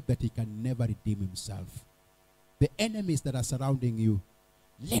way that he can never redeem himself. The enemies that are surrounding you,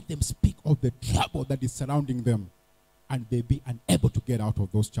 let them speak of the trouble that is surrounding them, and they be unable to get out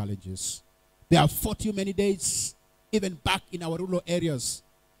of those challenges. They have fought you many days, even back in our rural areas.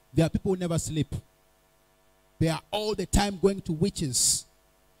 There are people who never sleep. They are all the time going to witches.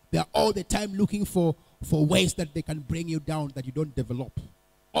 They are all the time looking for ways that they can bring you down, that you don't develop.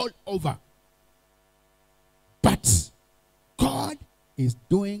 All over. But God is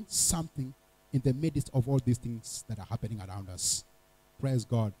doing something in the midst of all these things that are happening around us. Praise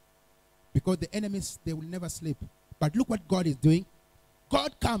God. Because the enemies, they will never sleep. But look what God is doing.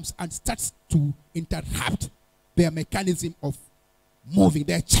 God comes and starts to interrupt their mechanism of moving.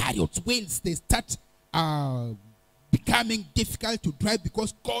 Their chariots, wheels, they start becoming difficult to drive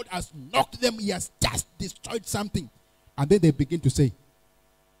because God has knocked them. He has just destroyed something. And then they begin to say,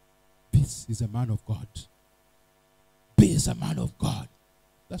 this is a man of God. This is a man of God.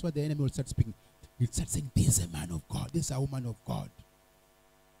 That's why the enemy will start speaking. He'll start saying, this is a man of God. This is a woman of God.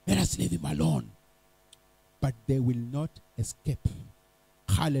 Let us leave him alone. But they will not escape.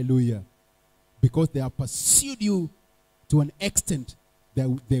 Hallelujah. Because they have pursued you to an extent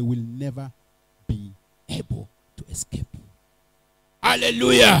that they will never be able to escape.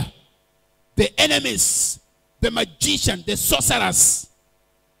 Hallelujah. The enemies, the magician, the sorcerers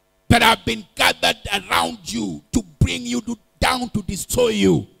that have been gathered around you to bring you down to destroy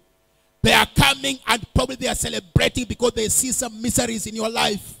you. They are coming and probably they are celebrating because they see some miseries in your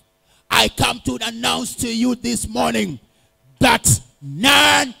life. I come to announce to you this morning that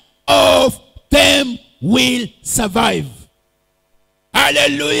none of them will survive.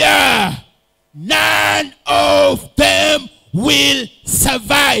 Hallelujah. None of them will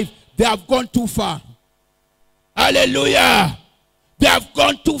survive. They have gone too far. Hallelujah. They have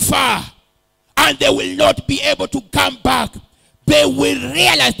gone too far. And they will not be able to come back. They will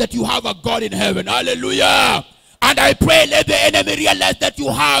realize that you have a God in heaven. Hallelujah. And I pray, let the enemy realize that you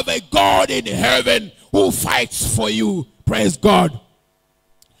have a God in heaven who fights for you. Praise God.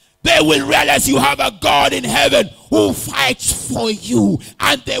 They will realize you have a God in heaven who fights for you.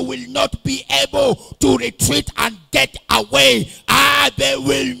 And they will not be able to retreat and get away. They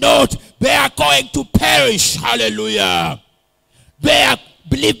will not. They are going to perish. Hallelujah.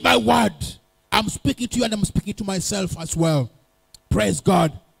 Believe my word. I'm speaking to you and I'm speaking to myself as well. Praise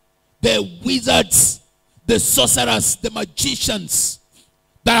God. The wizards, the sorcerers, the magicians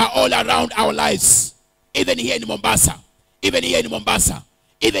that are all around our lives. Even here in Mombasa. Even here in Mombasa.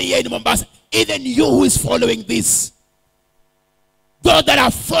 Even here in Mombasa. Even you who is following this. Those that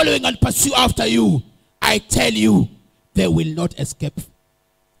are following and pursue after you. I tell you, they will not escape.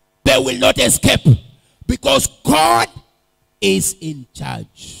 They will not escape. Because God is in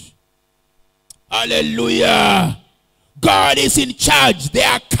charge. Hallelujah. God is in charge. They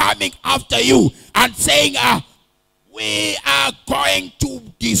are coming after you and saying, we are going to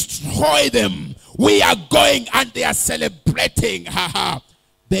destroy them. We are going, and they are celebrating.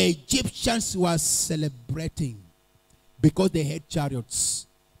 The Egyptians were celebrating because they had chariots.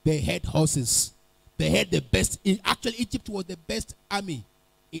 They had horses. They had the best. Actually, Egypt was the best army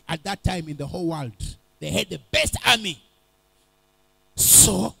at that time in the whole world. They had the best army.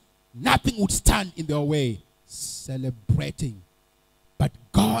 So, nothing would stand in their way. Celebrating. But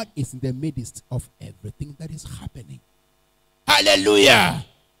God is in the midst of everything that is happening. Hallelujah.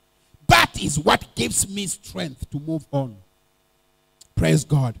 That is what gives me strength to move on. Praise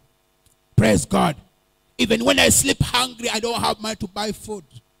God. Praise God. Even when I sleep hungry, I don't have money to buy food.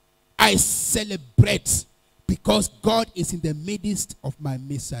 I celebrate because God is in the midst of my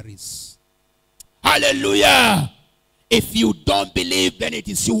miseries. Hallelujah. If you don't believe, then it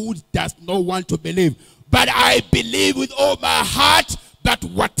is you who does not want to believe. But I believe with all my heart that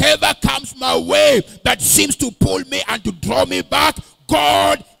whatever comes my way that seems to pull me and to draw me back,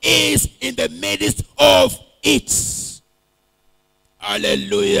 God is in the midst of it.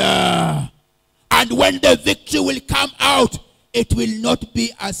 Hallelujah. And when the victory will come out, it will not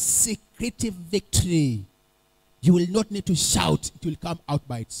be a secretive victory. You will not need to shout. It will come out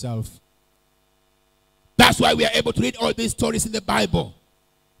by itself. That's why we are able to read all these stories in the Bible.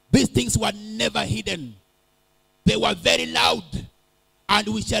 These things were never hidden. They were very loud. And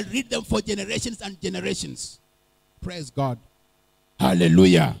we shall read them for generations and generations. Praise God.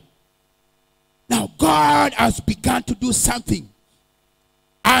 Hallelujah. Now God has begun to do something.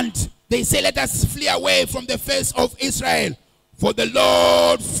 And they say, let us flee away from the face of Israel. For the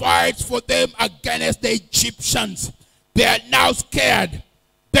Lord fights for them against the Egyptians. They are now scared.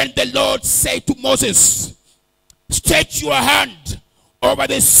 Then the Lord said to Moses, stretch your hand over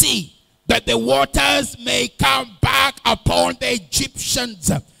the sea, that the waters may come back upon the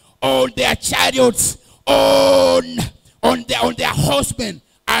Egyptians, on their chariots, on their horsemen.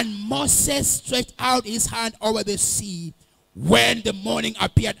 And Moses stretched out his hand over the sea when the morning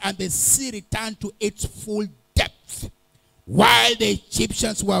appeared, and the sea returned to its full depth, while the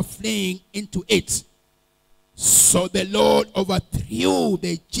Egyptians were fleeing into it. So the Lord overthrew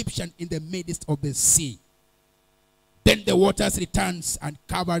the Egyptians in the midst of the sea. Then the waters returned and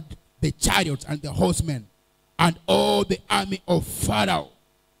covered the chariots and the horsemen and all the army of Pharaoh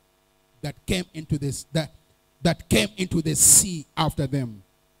that came into this that came into the sea after them.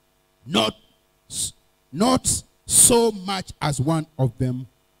 Not so much as one of them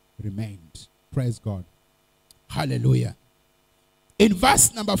remained. Praise God. Hallelujah. In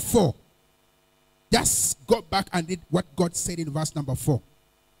verse number 4, just go back and read what God said in verse number 4.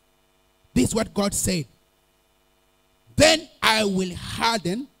 This is what God said. Then I will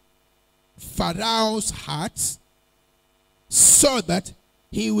harden Pharaoh's heart so that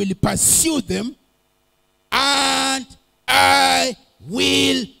he will pursue them, and I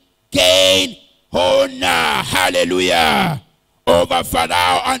will gain honor, hallelujah, over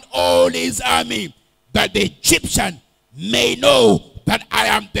Pharaoh and all his army, that the Egyptian may know that I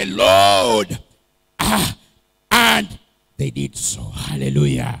am the Lord. And they did so,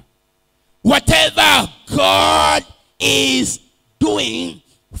 hallelujah. Whatever God is doing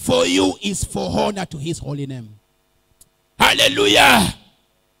for you is for honor to his holy name. Hallelujah.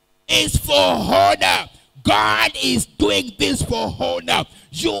 It's for honor. God is doing this for honor.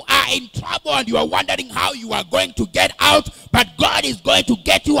 You are in trouble and you are wondering how you are going to get out, but God is going to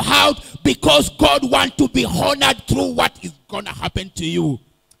get you out because God wants to be honored through what is going to happen to you.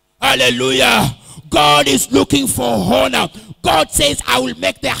 Hallelujah. God is looking for honor. God says, I will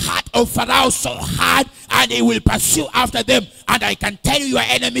make the heart of Pharaoh so hard and he will pursue after them. And I can tell you, your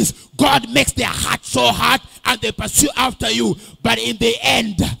enemies, God makes their heart so hard and they pursue after you. But in the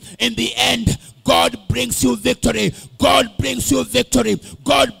end, God brings you victory. God brings you victory.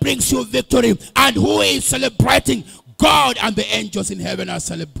 God brings you victory. And who is celebrating? God and the angels in heaven are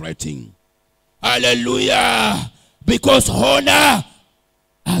celebrating. Hallelujah. Because honor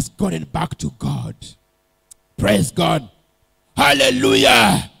has gotten back to God. Praise God.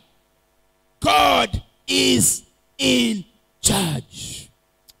 Hallelujah. God is in charge.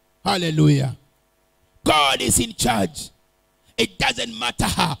 Hallelujah. God is in charge. It doesn't matter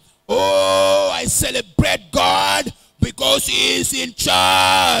how. Oh, I celebrate God because he is in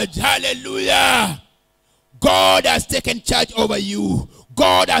charge. Hallelujah. God has taken charge over you.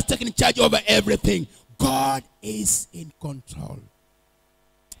 God has taken charge over everything. God is in control.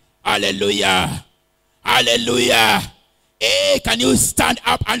 Hallelujah. Hallelujah. Hey, can you stand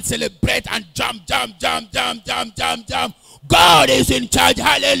up and celebrate and jump, jump, jump, jump, jump, jump, jump? God is in charge.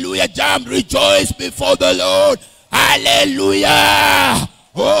 Hallelujah. Jump, rejoice before the Lord. Hallelujah.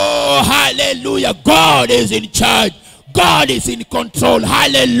 Oh, hallelujah. God is in charge. God is in control.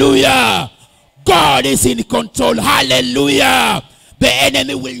 Hallelujah. God is in control. Hallelujah. The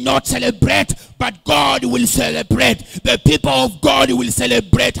enemy will not celebrate, but God will celebrate. The people of God will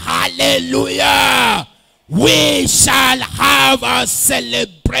celebrate. Hallelujah. We shall have a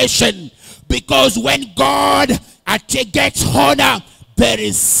celebration, because when God gets honor, there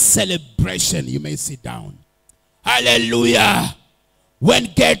is celebration. You may sit down. Hallelujah.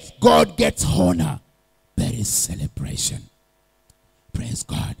 When God gets honor, there is celebration. Praise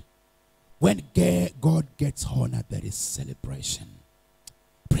God. When God gets honor, there is celebration.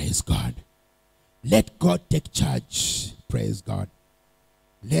 Praise God. Let God take charge. Praise God.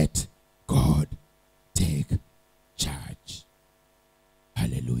 Let God take charge.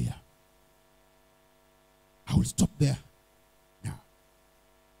 Hallelujah. I will stop there. Now,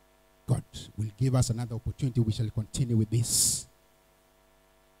 God will give us another opportunity. We shall continue with this.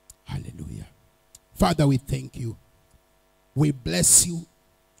 Hallelujah. Father, we thank you. We bless you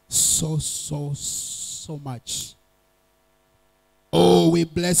so so much. Oh, we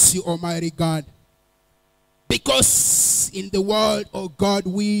bless you, Almighty God. Because in the world, oh God,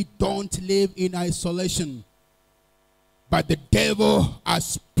 we don't live in isolation. But the devil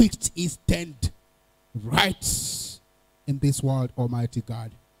has pitched his tent right in this world, Almighty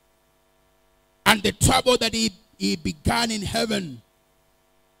God. And the trouble that he began in heaven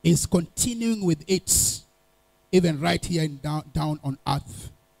is continuing with it, even right here in down on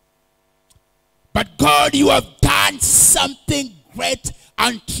earth. But God, you have done something great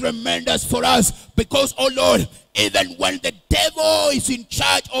and tremendous for us, because, oh Lord, even when the devil is in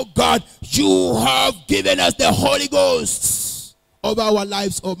charge, oh God, you have given us the Holy Ghost over our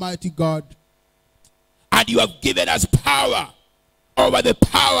lives, Almighty God. And you have given us power over the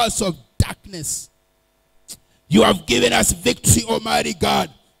powers of darkness. You have given us victory, Almighty God.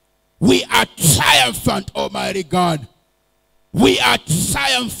 We are triumphant, Almighty God. We are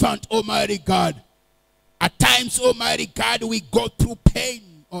triumphant, Almighty God. At times, Almighty God, we go through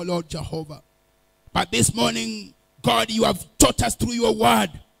pain, oh Lord Jehovah. But this morning, God, you have taught us through your word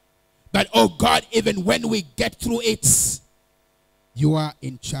that, oh God, even when we get through it, you are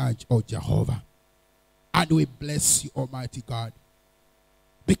in charge, oh Jehovah. And we bless you, Almighty God.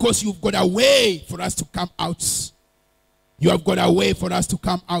 Because you've got a way for us to come out. You have got a way for us to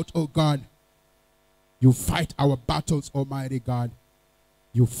come out, oh God. You fight our battles, Almighty God.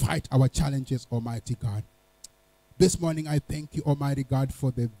 You fight our challenges, Almighty God. This morning I thank you, Almighty God,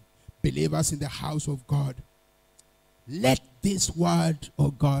 for the believers in the house of God. Let this word, oh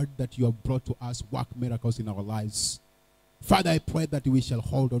God, that you have brought to us work miracles in our lives. Father, I pray that we shall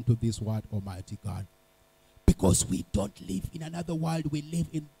hold on to this word, Almighty God. Because we don't live in another world. We live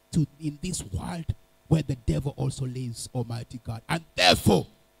in this world where the devil also lives, Almighty God. And therefore,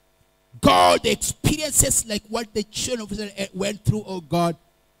 God, the experiences like what the children of Israel went through, oh God,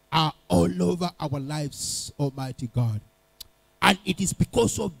 are all over our lives, Almighty God. And it is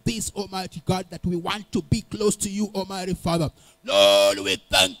because of this, Almighty God, that we want to be close to you, Almighty Father. Lord, we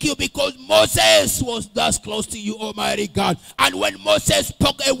thank you because Moses was thus close to you, Almighty God. And when Moses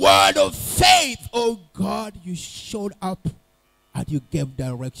spoke a word of faith, oh God, you showed up and you gave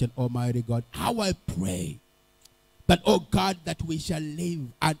direction, Almighty God. How I pray that, oh God, that we shall live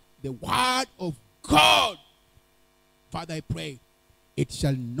at the word of God. Father, I pray it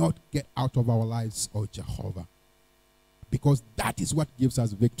shall not get out of our lives, oh Jehovah. Because that is what gives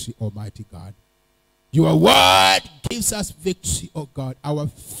us victory, Almighty God. Your word gives us victory, oh God. Our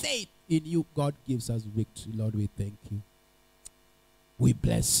faith in you, God, gives us victory. Lord, we thank you. We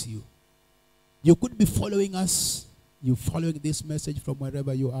bless you. You could be following us. You're following this message from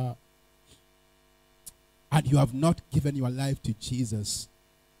wherever you are. And you have not given your life to Jesus.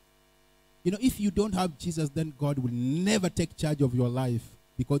 You know, if you don't have Jesus, then God will never take charge of your life,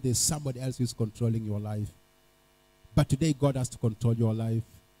 because there's somebody else who's controlling your life. But today, God has to control your life.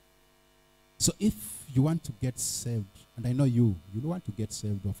 So if you want to get saved, and I know you want to get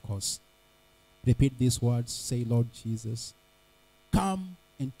saved, of course. Repeat these words. Say, Lord Jesus, come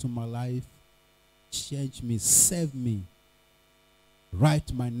into my life. Change me. Save me.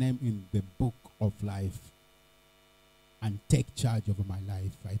 Write my name in the book of life. And take charge over my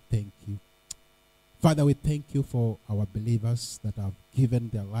life. I thank you. Father, we thank you for our believers that have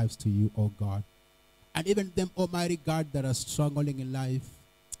given their lives to you, oh God. And even them, Almighty God, that are struggling in life.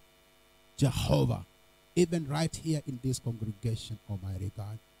 Jehovah, even right here in this congregation, Almighty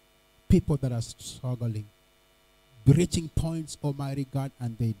God. People that are struggling, reaching points, Almighty God,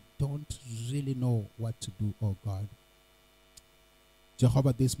 and they don't really know what to do, oh God.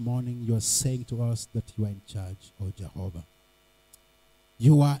 Jehovah, this morning you are saying to us that you are in charge, oh Jehovah.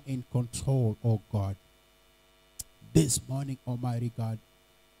 You are in control, oh God. This morning, Almighty God,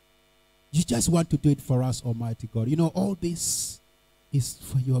 you just want to do it for us, Almighty God. You know, all this is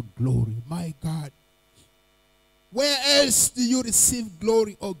for your glory, my God. Where else do you receive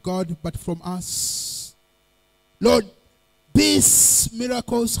glory, oh God, but from us? Lord, these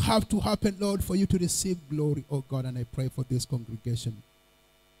miracles have to happen, Lord, for you to receive glory, oh God, and I pray for this congregation.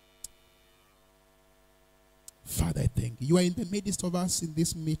 Father, I thank you. You are in the midst of us in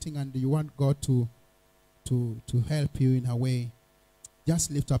this meeting, and you want God to help you in a way.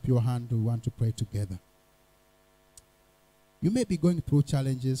 Just lift up your hand. We want to pray together. You may be going through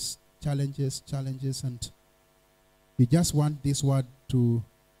challenges, and you just want this word to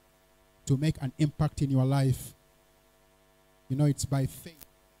make an impact in your life. You know, it's by faith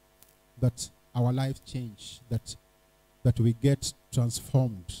that our lives change, that we get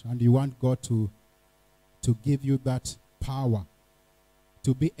transformed, and you want God to give you that power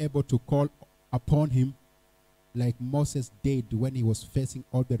to be able to call upon him like Moses did when he was facing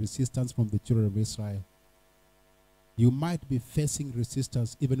all the resistance from the children of Israel. You might be facing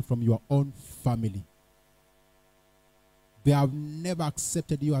resistance even from your own family. They have never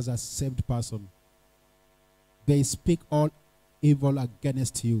accepted you as a saved person. They speak all evil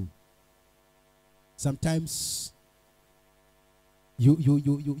against you. Sometimes you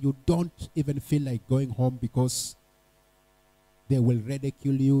don't even feel like going home because they will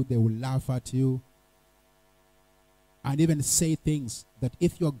ridicule you, they will laugh at you, and even say things that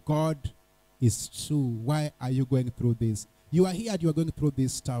if your God is true, why are you going through this? You are here, you are going through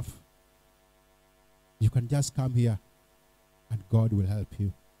this stuff. You can just come here and God will help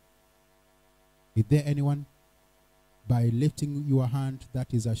you. Is there anyone, by lifting your hand,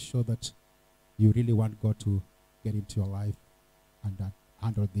 that is assured that you really want God to get into your life and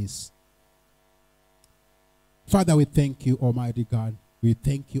handle this? Father, we thank you, Almighty God. We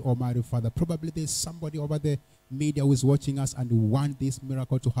thank you, Almighty Father. Probably there's somebody over the media who is watching us and want this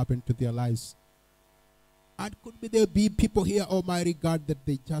miracle to happen to their lives. And could be there be people here, Almighty God, that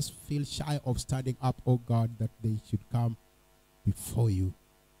they just feel shy of standing up, oh God, that they should come before you.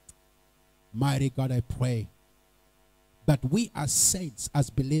 Mighty God, I pray that we as saints, as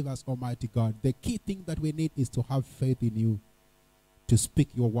believers, Almighty God, the key thing that we need is to have faith in you, to speak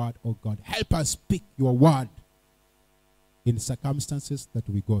your word, oh God. Help us speak your word in circumstances that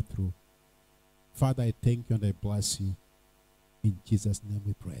we go through. Father, I thank you and I bless you. In Jesus' name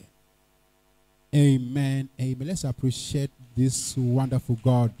we pray. Amen. Amen. Let's appreciate this wonderful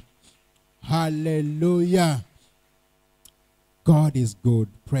God. Hallelujah. God is good.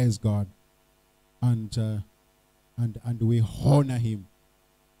 Praise God. And we honor him.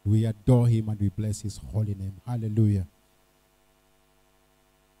 We adore him and we bless his holy name. Hallelujah.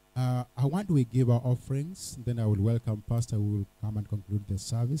 I want we give our offerings. Then I will welcome Pastor who will come and conclude the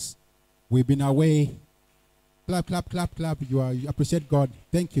service. We've been away. Clap, clap, clap, clap. You appreciate God.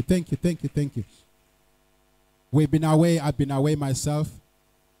 Thank you, thank you, thank you, thank you. We've been away. I've been away myself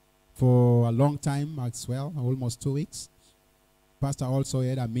for a long time as well, almost 2 weeks. Pastor also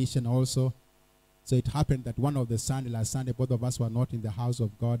had a mission also. So it happened that one of the last Sunday, both of us were not in the house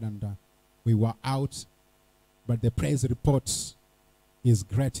of God and we were out. But the praise report is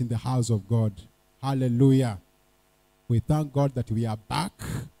great in the house of God. Hallelujah. We thank God that we are back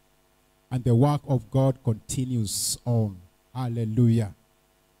and the work of God continues on. Hallelujah.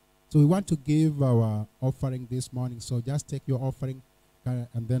 So we want to give our offering this morning. So just take your offering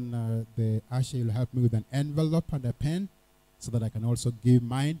and then the usher will help me with an envelope and a pen so that I can also give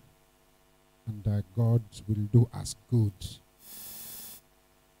mine. And God will do us good.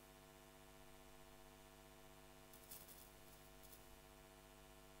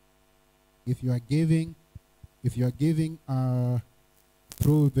 If you are giving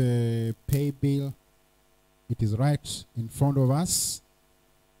through the PayBill, it is right in front of us.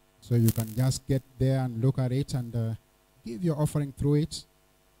 So you can just get there and look at it and give your offering through it.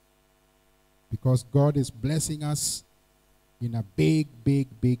 Because God is blessing us in a big, big,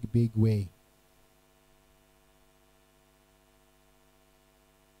 big, big way.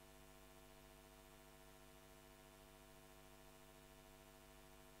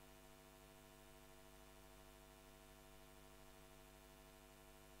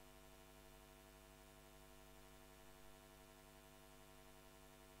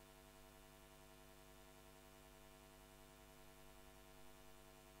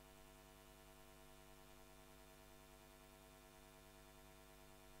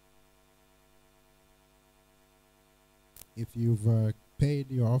 If you've paid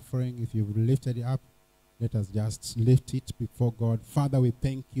your offering, if you've lifted it up, let us just lift it before God. Father, we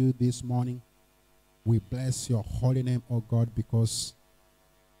thank you this morning. We bless your holy name, oh God, because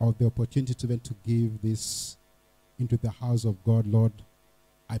of the opportunity to give this into the house of God, Lord.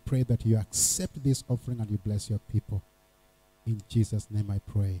 I pray that you accept this offering and you bless your people. In Jesus' name I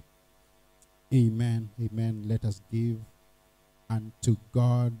pray. Amen. Amen. Let us give unto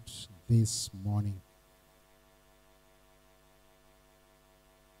God this morning.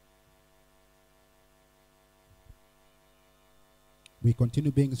 We continue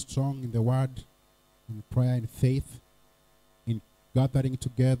being strong in the word, in prayer, in faith, in gathering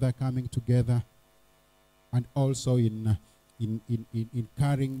together, coming together, and also in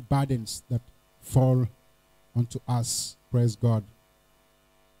carrying burdens that fall onto us. Praise God.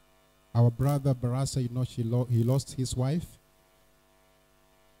 Our brother Barasa, he lost his wife.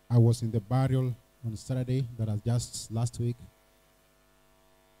 I was in the burial on Saturday, that was just last week.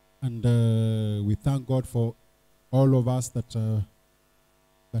 And we thank God for all of us that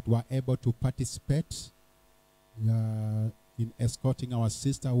were able to participate in escorting our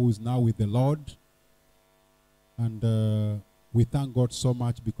sister who is now with the Lord. And we thank God so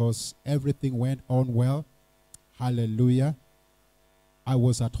much because everything went on well. Hallelujah. I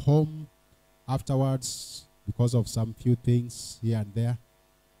was at home afterwards because of some few things here and there.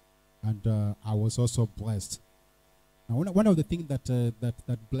 And I was also blessed. Now, one of the things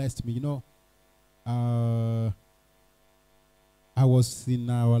that blessed me, I was in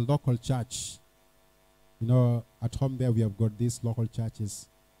our local church. At home there we have got these local churches.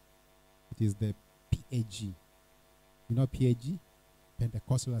 It is the PAG. PAG?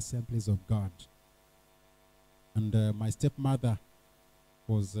 Pentecostal Assemblies of God. And my stepmother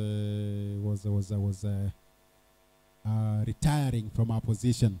was retiring from her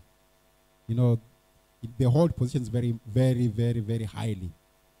position. They hold positions very, very, very, very highly.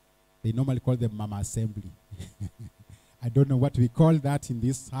 They normally call them Mama Assembly. I don't know what we call that in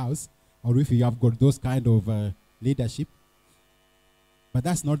this house, or if you have got those kind of leadership. But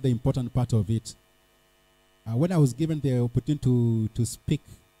that's not the important part of it. When I was given the opportunity to speak,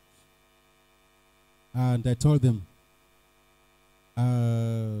 and I told them,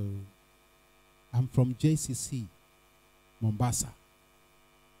 I'm from JCC, MOMBASA,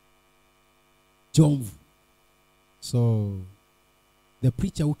 JOMVU. So the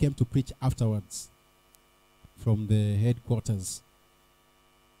preacher who came to preach afterwards from the headquarters,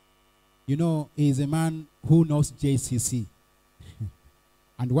 he is a man who knows JCC.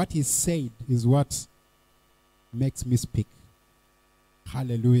 And what he said is what makes me speak.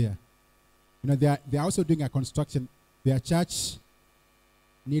 Hallelujah. They are also doing a construction. Their church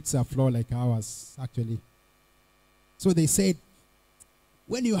needs a floor like ours, actually. So they said,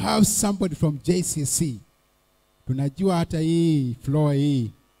 when you have somebody from JCC, tunajua hata hii floor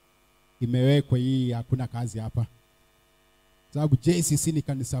hii imewekwa hii hakuna kazi hapa. Sababu JCC ni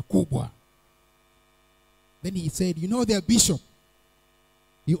kanisa kubwa. Then he said, their bishop,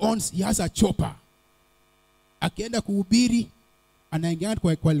 he has a chopper. Akienda kuhubiri, anaingia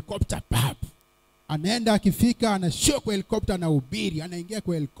kwa helicopter, pap. Anaenda akifika, anashuka kwa helicopter na hubiri, anaingia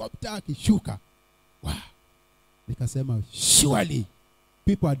kwa helicopter akishuka. Wow. Nikasema, surely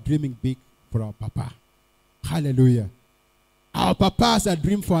people are dreaming big for our papa. Hallelujah. Our papa has a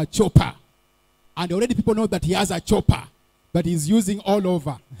dream for a chopper. And already people know that he has a chopper that he's using all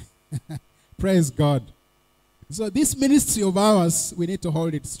over. Praise God. So this ministry of ours, we need to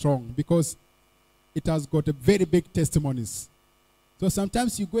hold it strong because it has got a very big testimonies. So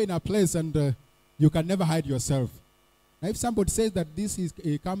sometimes you go in a place and you can never hide yourself. Now if somebody says that this is,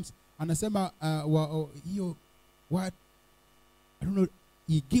 comes, anasema, what? I don't know.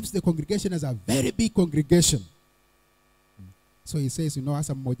 He gives the congregation as a very big congregation. So he says,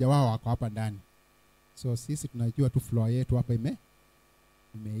 hasa mmoja wao wako hapa ndani. So sisi tunajua tu floor yetu hapa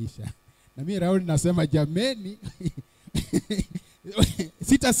imeisha. Na mimi Raul nasema jameni,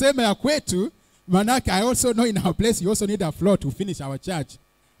 sitasema ya kwetu, manake I also know in our place you also need a floor to finish our church.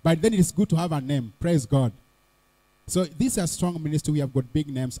 But then it's good to have a name. Praise God. So this is a strong ministry. We have got big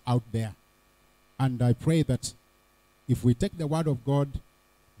names out there. And I pray that if we take the word of God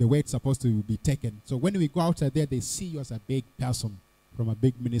the way it's supposed to be taken. So when we go outside there, they see you as a big person from a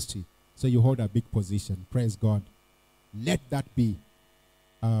big ministry. So you hold a big position. Praise God. Let that be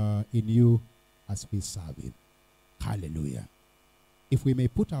in you as we serve Him. Hallelujah. If we may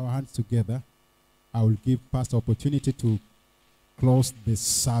put our hands together, I will give Pastor opportunity to close this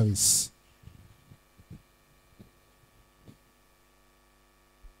service.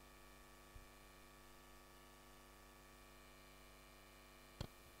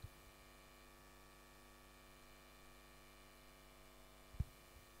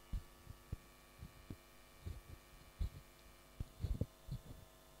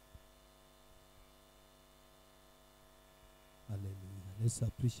 Let's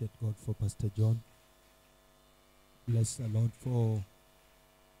appreciate God for Pastor John. Bless the Lord for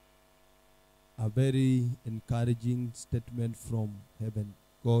a very encouraging statement from heaven.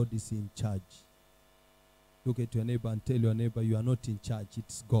 God is in charge. Look at your neighbor and tell your neighbor, you are not in charge,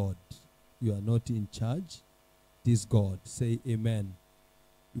 it's God. You are not in charge, it is God. Say amen.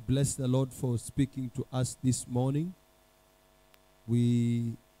 We bless the Lord for speaking to us this morning.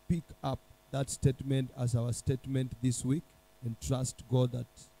 We pick up that statement as our statement this week. And trust God that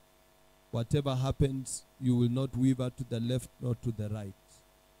whatever happens, you will not waver to the left nor to the right.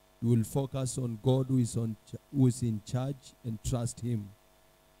 You will focus on God who is in charge and trust Him.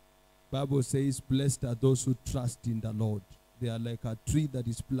 Bible says, blessed are those who trust in the Lord. They are like a tree that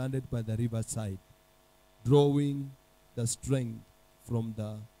is planted by the riverside, drawing the strength from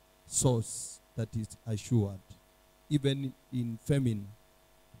the source that is assured. Even in famine,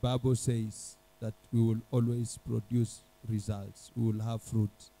 Bible says that we will always produce results. We will have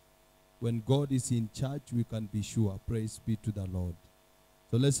fruit. When God is in charge, we can be sure. Praise be to the Lord.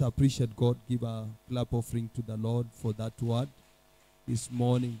 So let's appreciate God. Give a clap offering to the Lord for that word this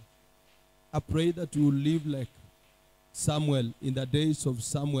morning. I pray that you will live like Samuel. In the days of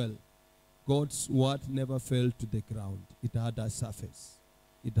Samuel, God's word never fell to the ground. It had a surface.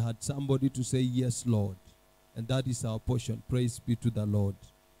 It had somebody to say, yes, Lord. And that is our portion. Praise be to the Lord.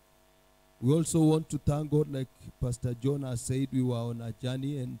 We also want to thank God, like Pastor John has said, we were on a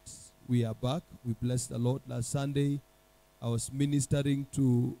journey and we are back. We bless the Lord. Last Sunday, I was ministering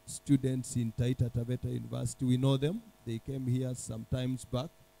to students in Taita Taveta University. We know them. They came here some times back.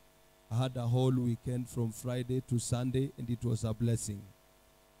 I had a whole weekend from Friday to Sunday, and it was a blessing.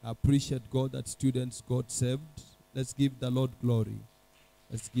 I appreciate God that students got saved. Let's give the Lord glory.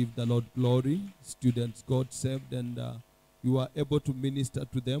 Let's give the Lord glory. Students got saved, and you were able to minister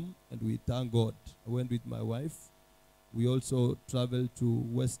to them, and we thank God. I went with my wife. We also traveled to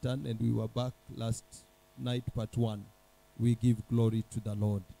Western, and we were back last night, part 1. We give glory to the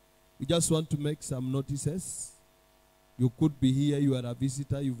Lord. We just want to make some notices. You could be here, you are a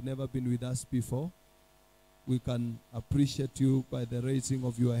visitor, you've never been with us before. We can appreciate you by the raising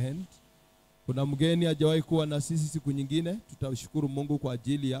of your hand. Kuna mgeni hajawahi kuwa na sisi siku nyingine, tutashukuru Mungu kwa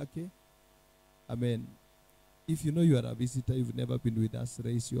ajili yake. Amen. If you know you are a visitor, you've never been with us,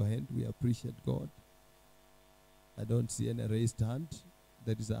 raise your hand. We appreciate God. I don't see any raised hand.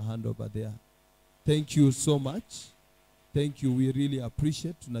 There is a hand over there. Thank you so much. Thank you. We really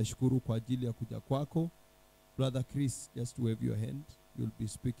appreciate. Tunashukuru kwa ajili ya kuja kwako. Brother Chris, just wave your hand. You'll be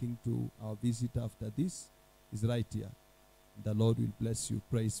speaking to our visitor after this. He's right here. The Lord will bless you.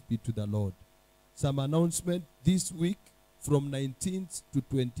 Praise be to the Lord. Some announcement this week from 19th to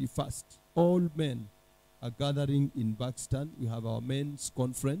 21st. All men are gathering in Buxton. We have our men's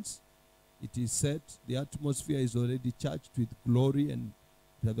conference. It is set. The atmosphere is already charged with glory and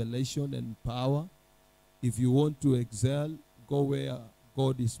revelation and power. If you want to excel, go where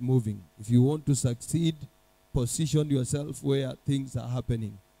God is moving. If you want to succeed, position yourself where things are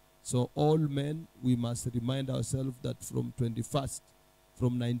happening. So all men, we must remind ourselves that from 21st,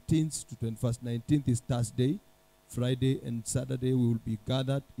 from 19th to 21st, 19th is Thursday, Friday and Saturday we will be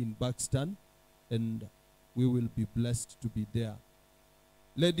gathered in Buxton, and we will be blessed to be there.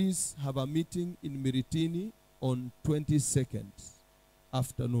 Ladies have a meeting in Miritini on 22nd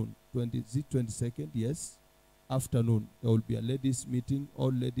afternoon. Is it 22nd? Yes. Afternoon. There will be a ladies meeting.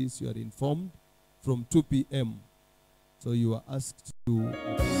 All ladies, you are informed, from 2 p.m. So you are asked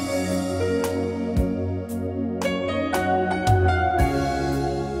to